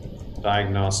whole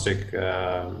diagnostic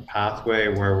pathway,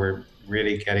 where we're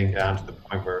really getting down to the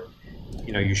point where,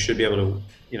 you should be able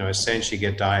to, essentially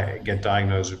get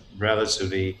diagnosed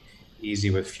relatively easy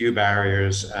with few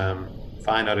barriers,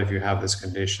 find out if you have this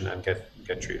condition and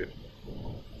get treated.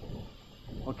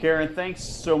 Well, Ciaran, thanks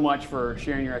so much for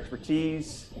sharing your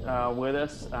expertise with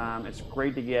us. It's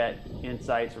great to get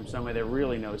insights from somebody that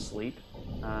really knows sleep.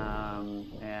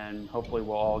 And hopefully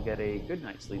we'll all get a good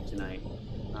night's sleep tonight.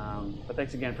 But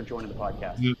thanks again for joining the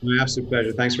podcast. My absolute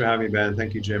pleasure. Thanks for having me, Ben.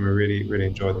 Thank you, Jim. I really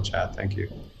enjoyed the chat. Thank you.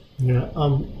 Yeah.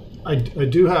 I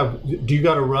do you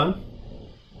got to run?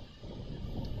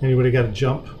 Anybody got to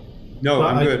jump? No,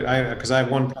 I'm good. Because I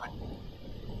have 1 point.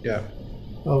 Yeah.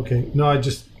 Okay. No,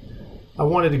 I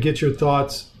wanted to get your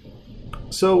thoughts.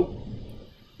 So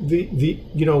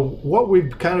what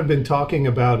we've kind of been talking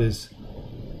about is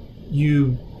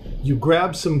you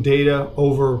grab some data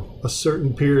over a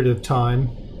certain period of time,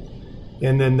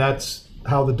 and then that's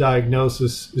how the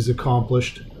diagnosis is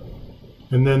accomplished.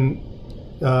 And then,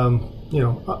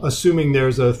 assuming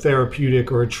there's a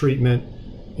therapeutic or a treatment,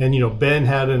 and, Ben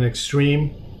had an extreme,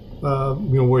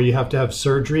 where you have to have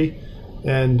surgery,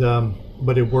 and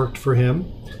but it worked for him.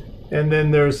 And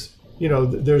then there's,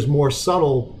 there's more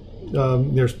subtle.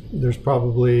 There's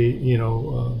probably,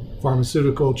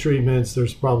 pharmaceutical treatments.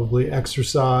 There's probably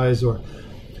exercise,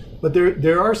 but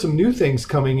there are some new things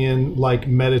coming in like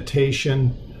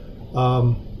meditation.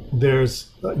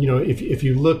 There's, if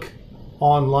you look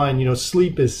online,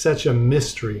 sleep is such a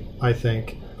mystery, I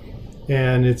think,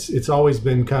 and it's always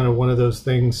been kind of one of those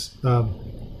things.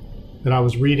 And I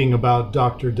was reading about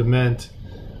Dr. Dement.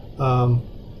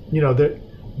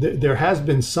 There has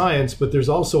been science, but there's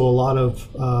also a lot of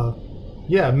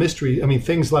mystery. I mean,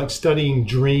 things like studying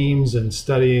dreams and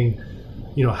studying,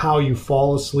 how you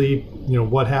fall asleep,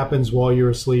 what happens while you're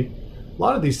asleep. A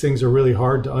lot of these things are really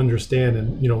hard to understand,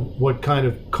 and what kind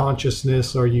of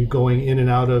consciousness are you going in and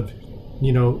out of?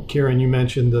 Ciaran, you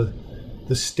mentioned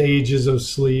the stages of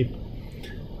sleep.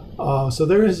 So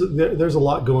there's a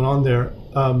lot going on there.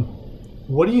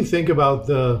 What do you think about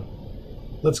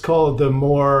let's call it the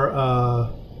more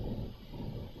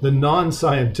the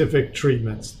non-scientific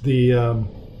treatments?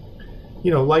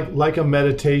 Like a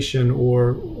meditation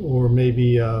or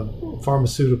maybe a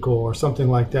pharmaceutical or something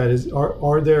like that.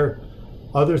 Are there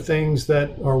other things that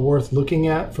are worth looking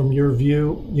at from your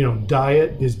view?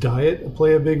 Does diet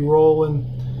play a big role in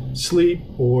sleep,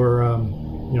 or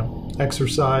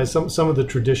exercise? Some of the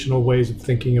traditional ways of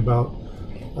thinking about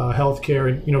healthcare,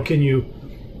 and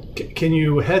can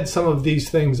you head some of these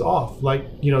things off? Like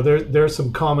there's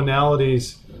some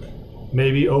commonalities.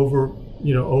 Maybe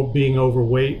being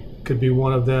overweight could be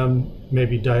one of them.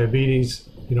 Maybe diabetes.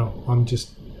 I'm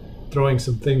just throwing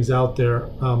some things out there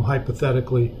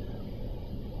hypothetically.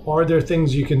 Are there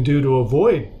things you can do to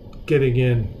avoid getting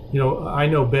in? I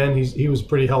know Ben, he was a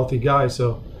pretty healthy guy,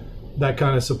 so that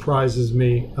kind of surprises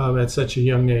me at such a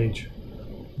young age.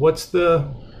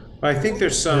 I think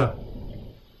there's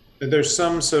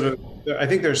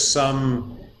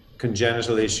some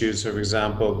congenital issues. For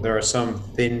example, there are some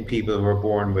thin people who are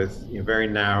born with very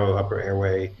narrow upper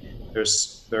airway.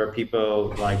 There are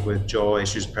people like with jaw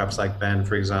issues, perhaps like Ben,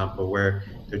 for example, where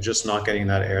they're just not getting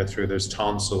that air through. There's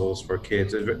tonsils for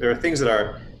kids. There are things that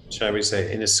are, shall we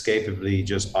say, inescapably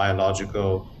just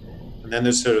biological. And then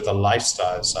there's sort of the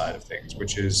lifestyle side of things,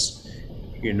 which is,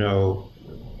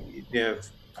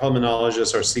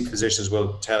 pulmonologists or sleep physicians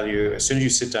will tell you as soon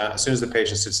as the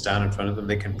patient sits down in front of them,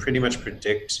 they can pretty much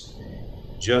predict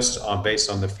just based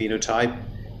on the phenotype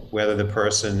whether the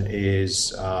person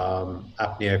is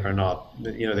apneic or not.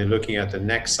 They're looking at the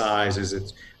neck size. Is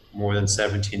it more than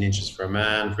 17 inches for a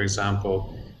man, for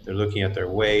example? They're looking at their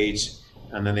weight,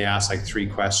 and then they ask like 3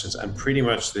 questions, and pretty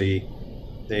much the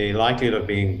likelihood of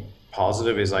being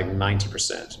positive is like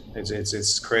 90%.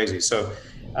 It's crazy. So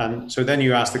then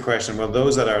you ask the question, well,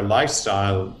 those that are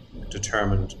lifestyle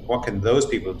determined, what can those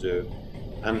people do?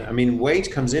 And I mean,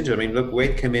 weight comes into it. I mean, look,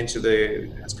 weight has come into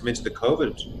the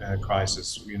COVID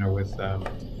crisis, with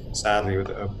sadly, with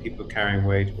people carrying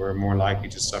weight were more likely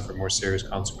to suffer more serious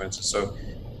consequences. So,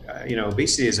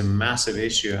 obesity is a massive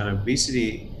issue, and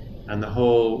obesity and the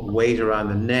whole weight around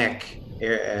the neck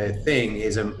thing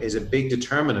is a big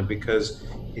determinant, because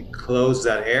it closes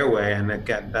that airway, and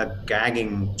that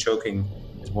gagging, choking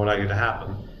is more likely to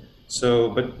happen. So,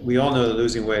 but we all know that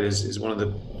losing weight is one of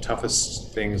the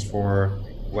toughest things for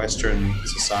Western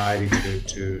society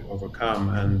to overcome,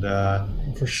 and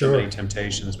for sure, so many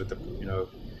temptations with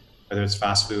whether it's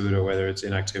fast food or whether it's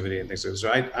inactivity and things like that.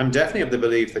 So I'm definitely of the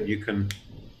belief that you can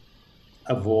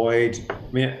avoid.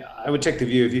 I mean, I would take the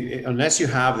view, unless you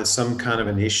have some kind of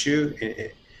an issue,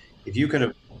 if you're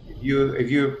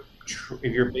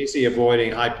basically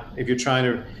avoiding if you're trying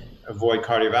to avoid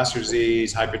cardiovascular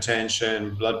disease,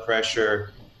 hypertension, blood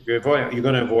pressure, you're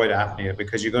going to avoid apnea,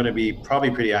 because you're going to be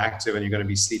probably pretty active and you're going to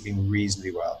be sleeping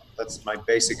reasonably well. That's my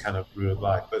basic kind of rule of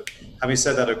life. But having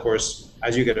said that, of course,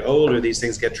 as you get older, these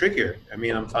things get trickier. I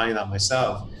mean, I'm finding that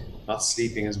myself, not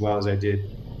sleeping as well as I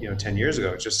did, 10 years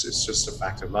ago. It's just a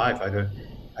fact of life.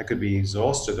 I could be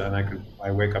exhausted, and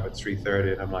I wake up at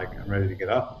 3:30 and I'm like, I'm ready to get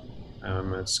up.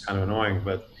 It's kind of annoying,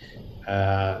 but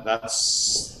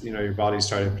that's, your body's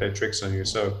starting to play tricks on you.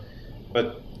 So,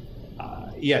 but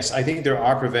yes, I think there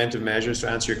are preventive measures, to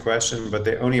answer your question, but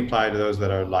they only apply to those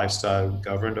that are lifestyle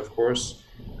governed, of course.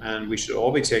 And we should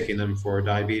all be taking them for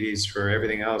diabetes, for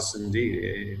everything else,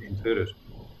 indeed, included.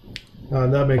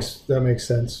 That makes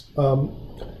sense.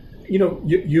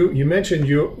 You mentioned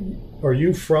are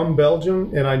you from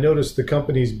Belgium? And I noticed the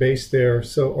company's based there.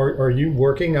 So are you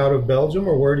working out of Belgium,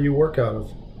 or where do you work out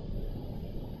of?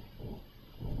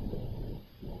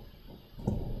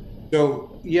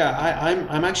 So yeah,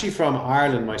 I'm actually from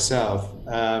Ireland myself,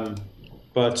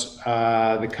 but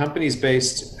the company's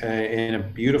based in a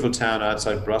beautiful town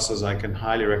outside Brussels. I can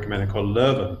highly recommend it, called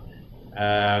Leuven,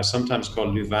 sometimes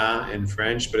called Louvain in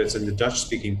French, but it's in the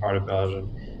Dutch-speaking part of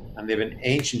Belgium. And they have an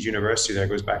ancient university that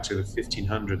goes back to the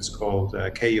 1500s called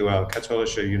KUL,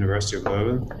 Katholische University of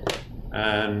Leuven.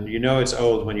 And you know it's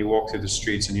old when you walk through the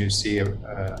streets and you see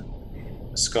a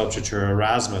sculpture to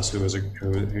Erasmus,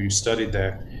 who studied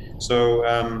there. So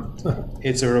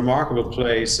it's a remarkable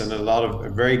place and a lot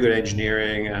of very good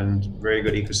engineering and very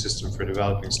good ecosystem for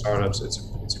developing startups.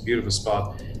 It's a beautiful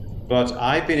spot. But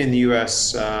I've been in the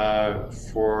US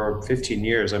for 15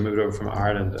 years. I moved over from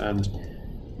Ireland, and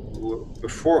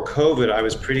before COVID, I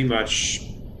was pretty much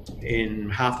in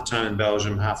half the time in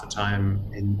Belgium, half the time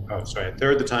a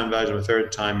third the time in Belgium, a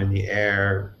third time in the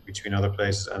air between other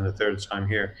places, and a third time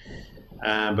here.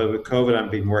 But with COVID,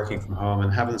 I've been working from home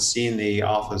and haven't seen the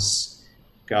office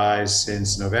guys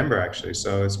since November, actually.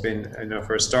 So it's been,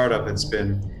 for a startup,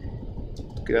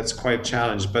 that's quite a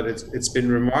challenge, but it's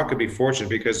been remarkably fortunate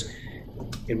because,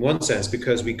 in one sense,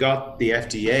 because we got the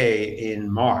FDA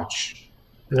in March.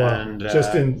 Wow. And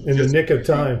just in the nick of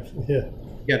time. Yeah.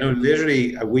 Yeah, no,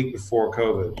 literally a week before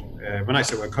COVID. When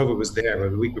COVID was there,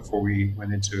 but a week before we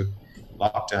went into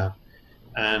lockdown.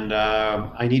 And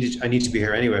I need to be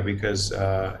here anyway because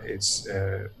it's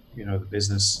the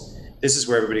business. This is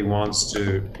where everybody wants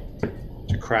to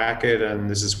crack it, and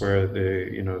this is where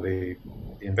the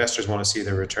investors want to see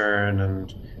the return,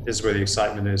 and this is where the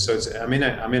excitement is. So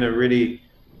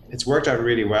it's worked out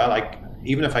really well.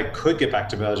 Even if I could get back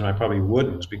to Belgium, I probably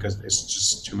wouldn't because it's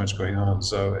just too much going on.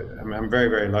 So I'm very,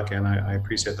 very lucky, and I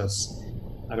appreciate that.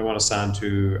 I don't want to sound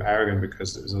too arrogant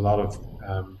because there's a lot of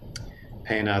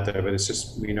pain out there, but it's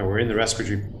just, we're in the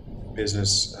respiratory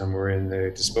business and we're in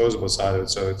the disposable side of it.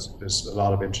 So there's a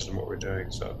lot of interest in what we're doing.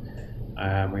 So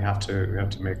we have to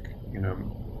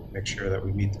make sure that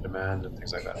we meet the demand and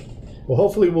things like that. Well,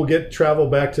 hopefully we'll get travel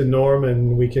back to norm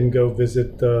and we can go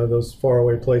visit those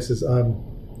faraway places. I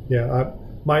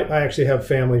actually have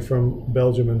family from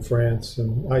Belgium and France,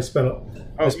 and I spent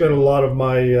a lot of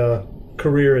my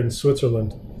career in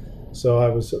Switzerland. So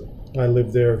I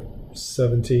lived there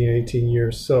 17, 18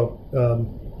 years. So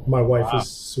my wife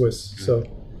is Swiss. So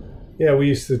yeah, we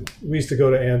used to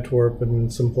go to Antwerp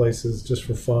and some places just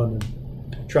for fun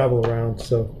and travel around.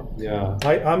 So yeah,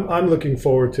 I'm looking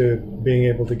forward to being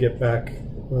able to get back.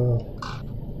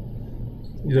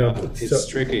 It's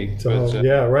tricky.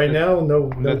 Right now,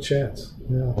 no chance.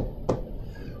 Yeah.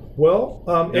 Well,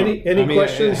 any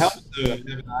questions?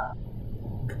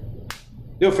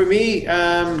 For me,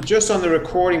 just on the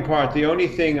recording part, the only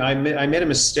thing I made a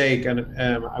mistake, and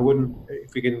I wouldn't.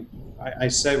 If we can, I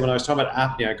said when I was talking about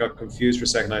apnea, I got confused for a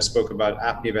second. I spoke about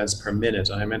apnea events per minute,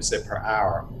 and I meant to say per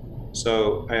hour.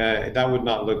 So that would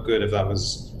not look good if that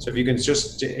was. So if you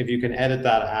can edit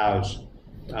that out.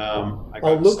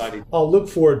 I'll look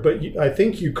for it, but I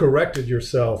think you corrected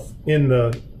yourself in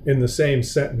the same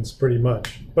sentence pretty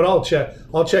much. But I'll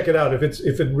check it out.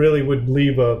 If it really would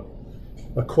leave a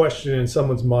question in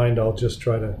someone's mind, I'll just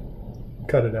try to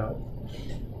cut it out.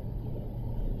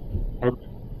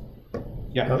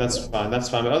 Yeah, that's fine.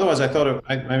 But otherwise, I thought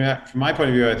from my point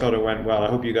of view, I thought it went well. I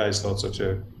hope you guys thought so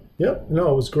too. Yep.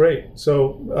 No, it was great.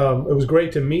 So it was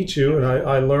great to meet you, and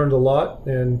I learned a lot,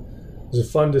 and it was a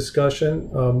fun discussion.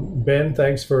 Ben,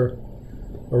 thanks for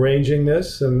arranging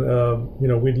this, and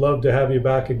we'd love to have you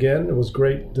back again. It was a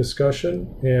great discussion,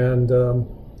 and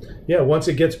once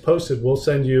it gets posted, we'll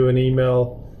send you an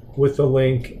email with the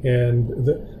link, and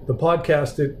the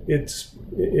podcast.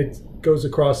 It goes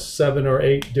across 7 or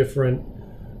 8 different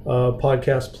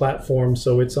podcast platforms,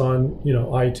 so it's on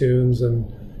iTunes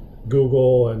and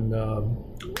Google and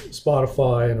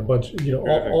Spotify and a bunch,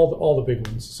 all the big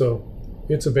ones. So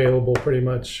it's available pretty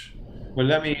much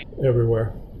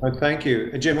everywhere. Well, thank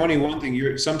you, Jim. Only one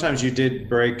thing: sometimes you did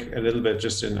break a little bit.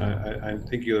 Just in, I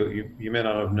think you may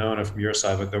not have known it from your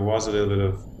side, but there was a little bit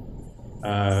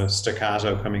of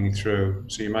staccato coming through,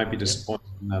 so you might be disappointed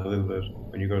in that a little bit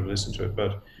when you go to listen to it.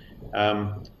 But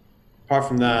apart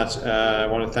from that, I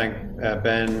want to thank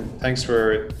Ben. Thanks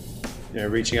for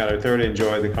reaching out. I thoroughly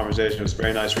enjoyed the conversation. It was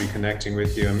very nice reconnecting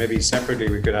with you, and maybe separately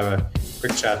we could have a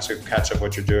quick chat to catch up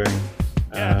what you're doing.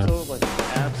 Absolutely.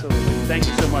 Thank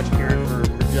you so much, Ciaran, for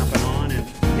jumping on, and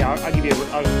I'll give you.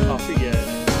 I'll shoot you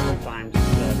sometime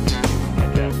just to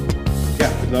catch up.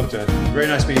 Yeah, we'd love to. Very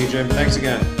nice meeting you, Jim. Thanks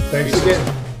again. Thanks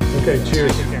again. Okay,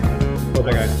 cheers.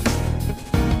 Bye, guys.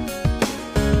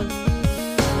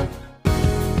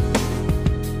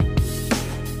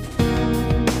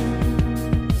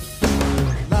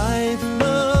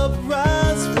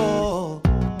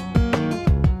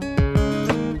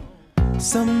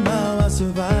 Somehow I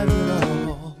survived it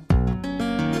all,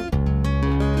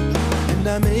 and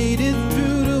I made it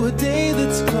through to a day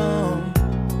that's come.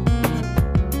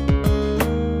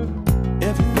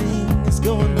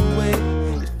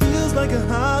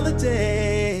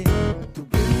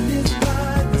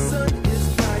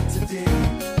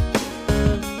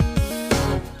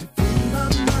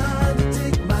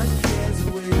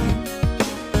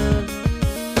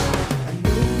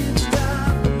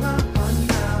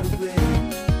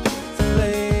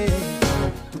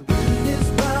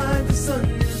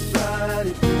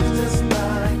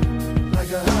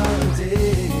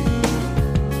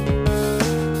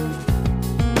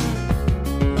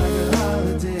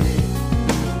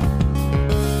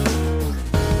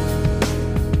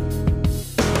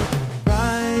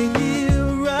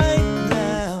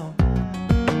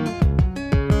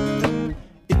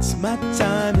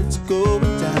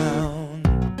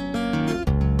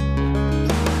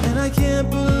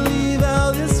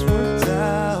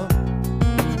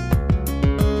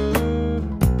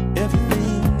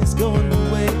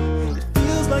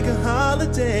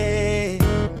 holiday.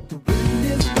 The wind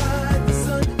is right, the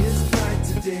sun is bright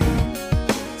today.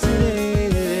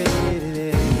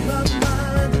 Today, my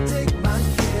mind to take my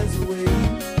cares away,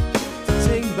 to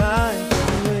take my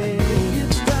cares away.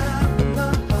 It's time for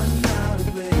my heart now to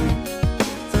play,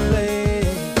 to play.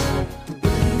 The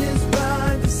wind is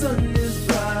right, the sun is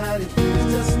bright. It feels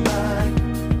just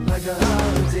like a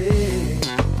holiday,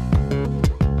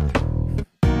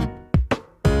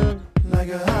 like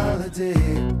a holiday.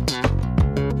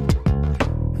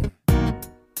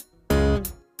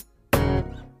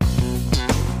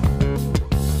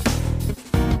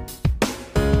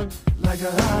 Like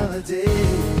a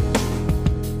holiday.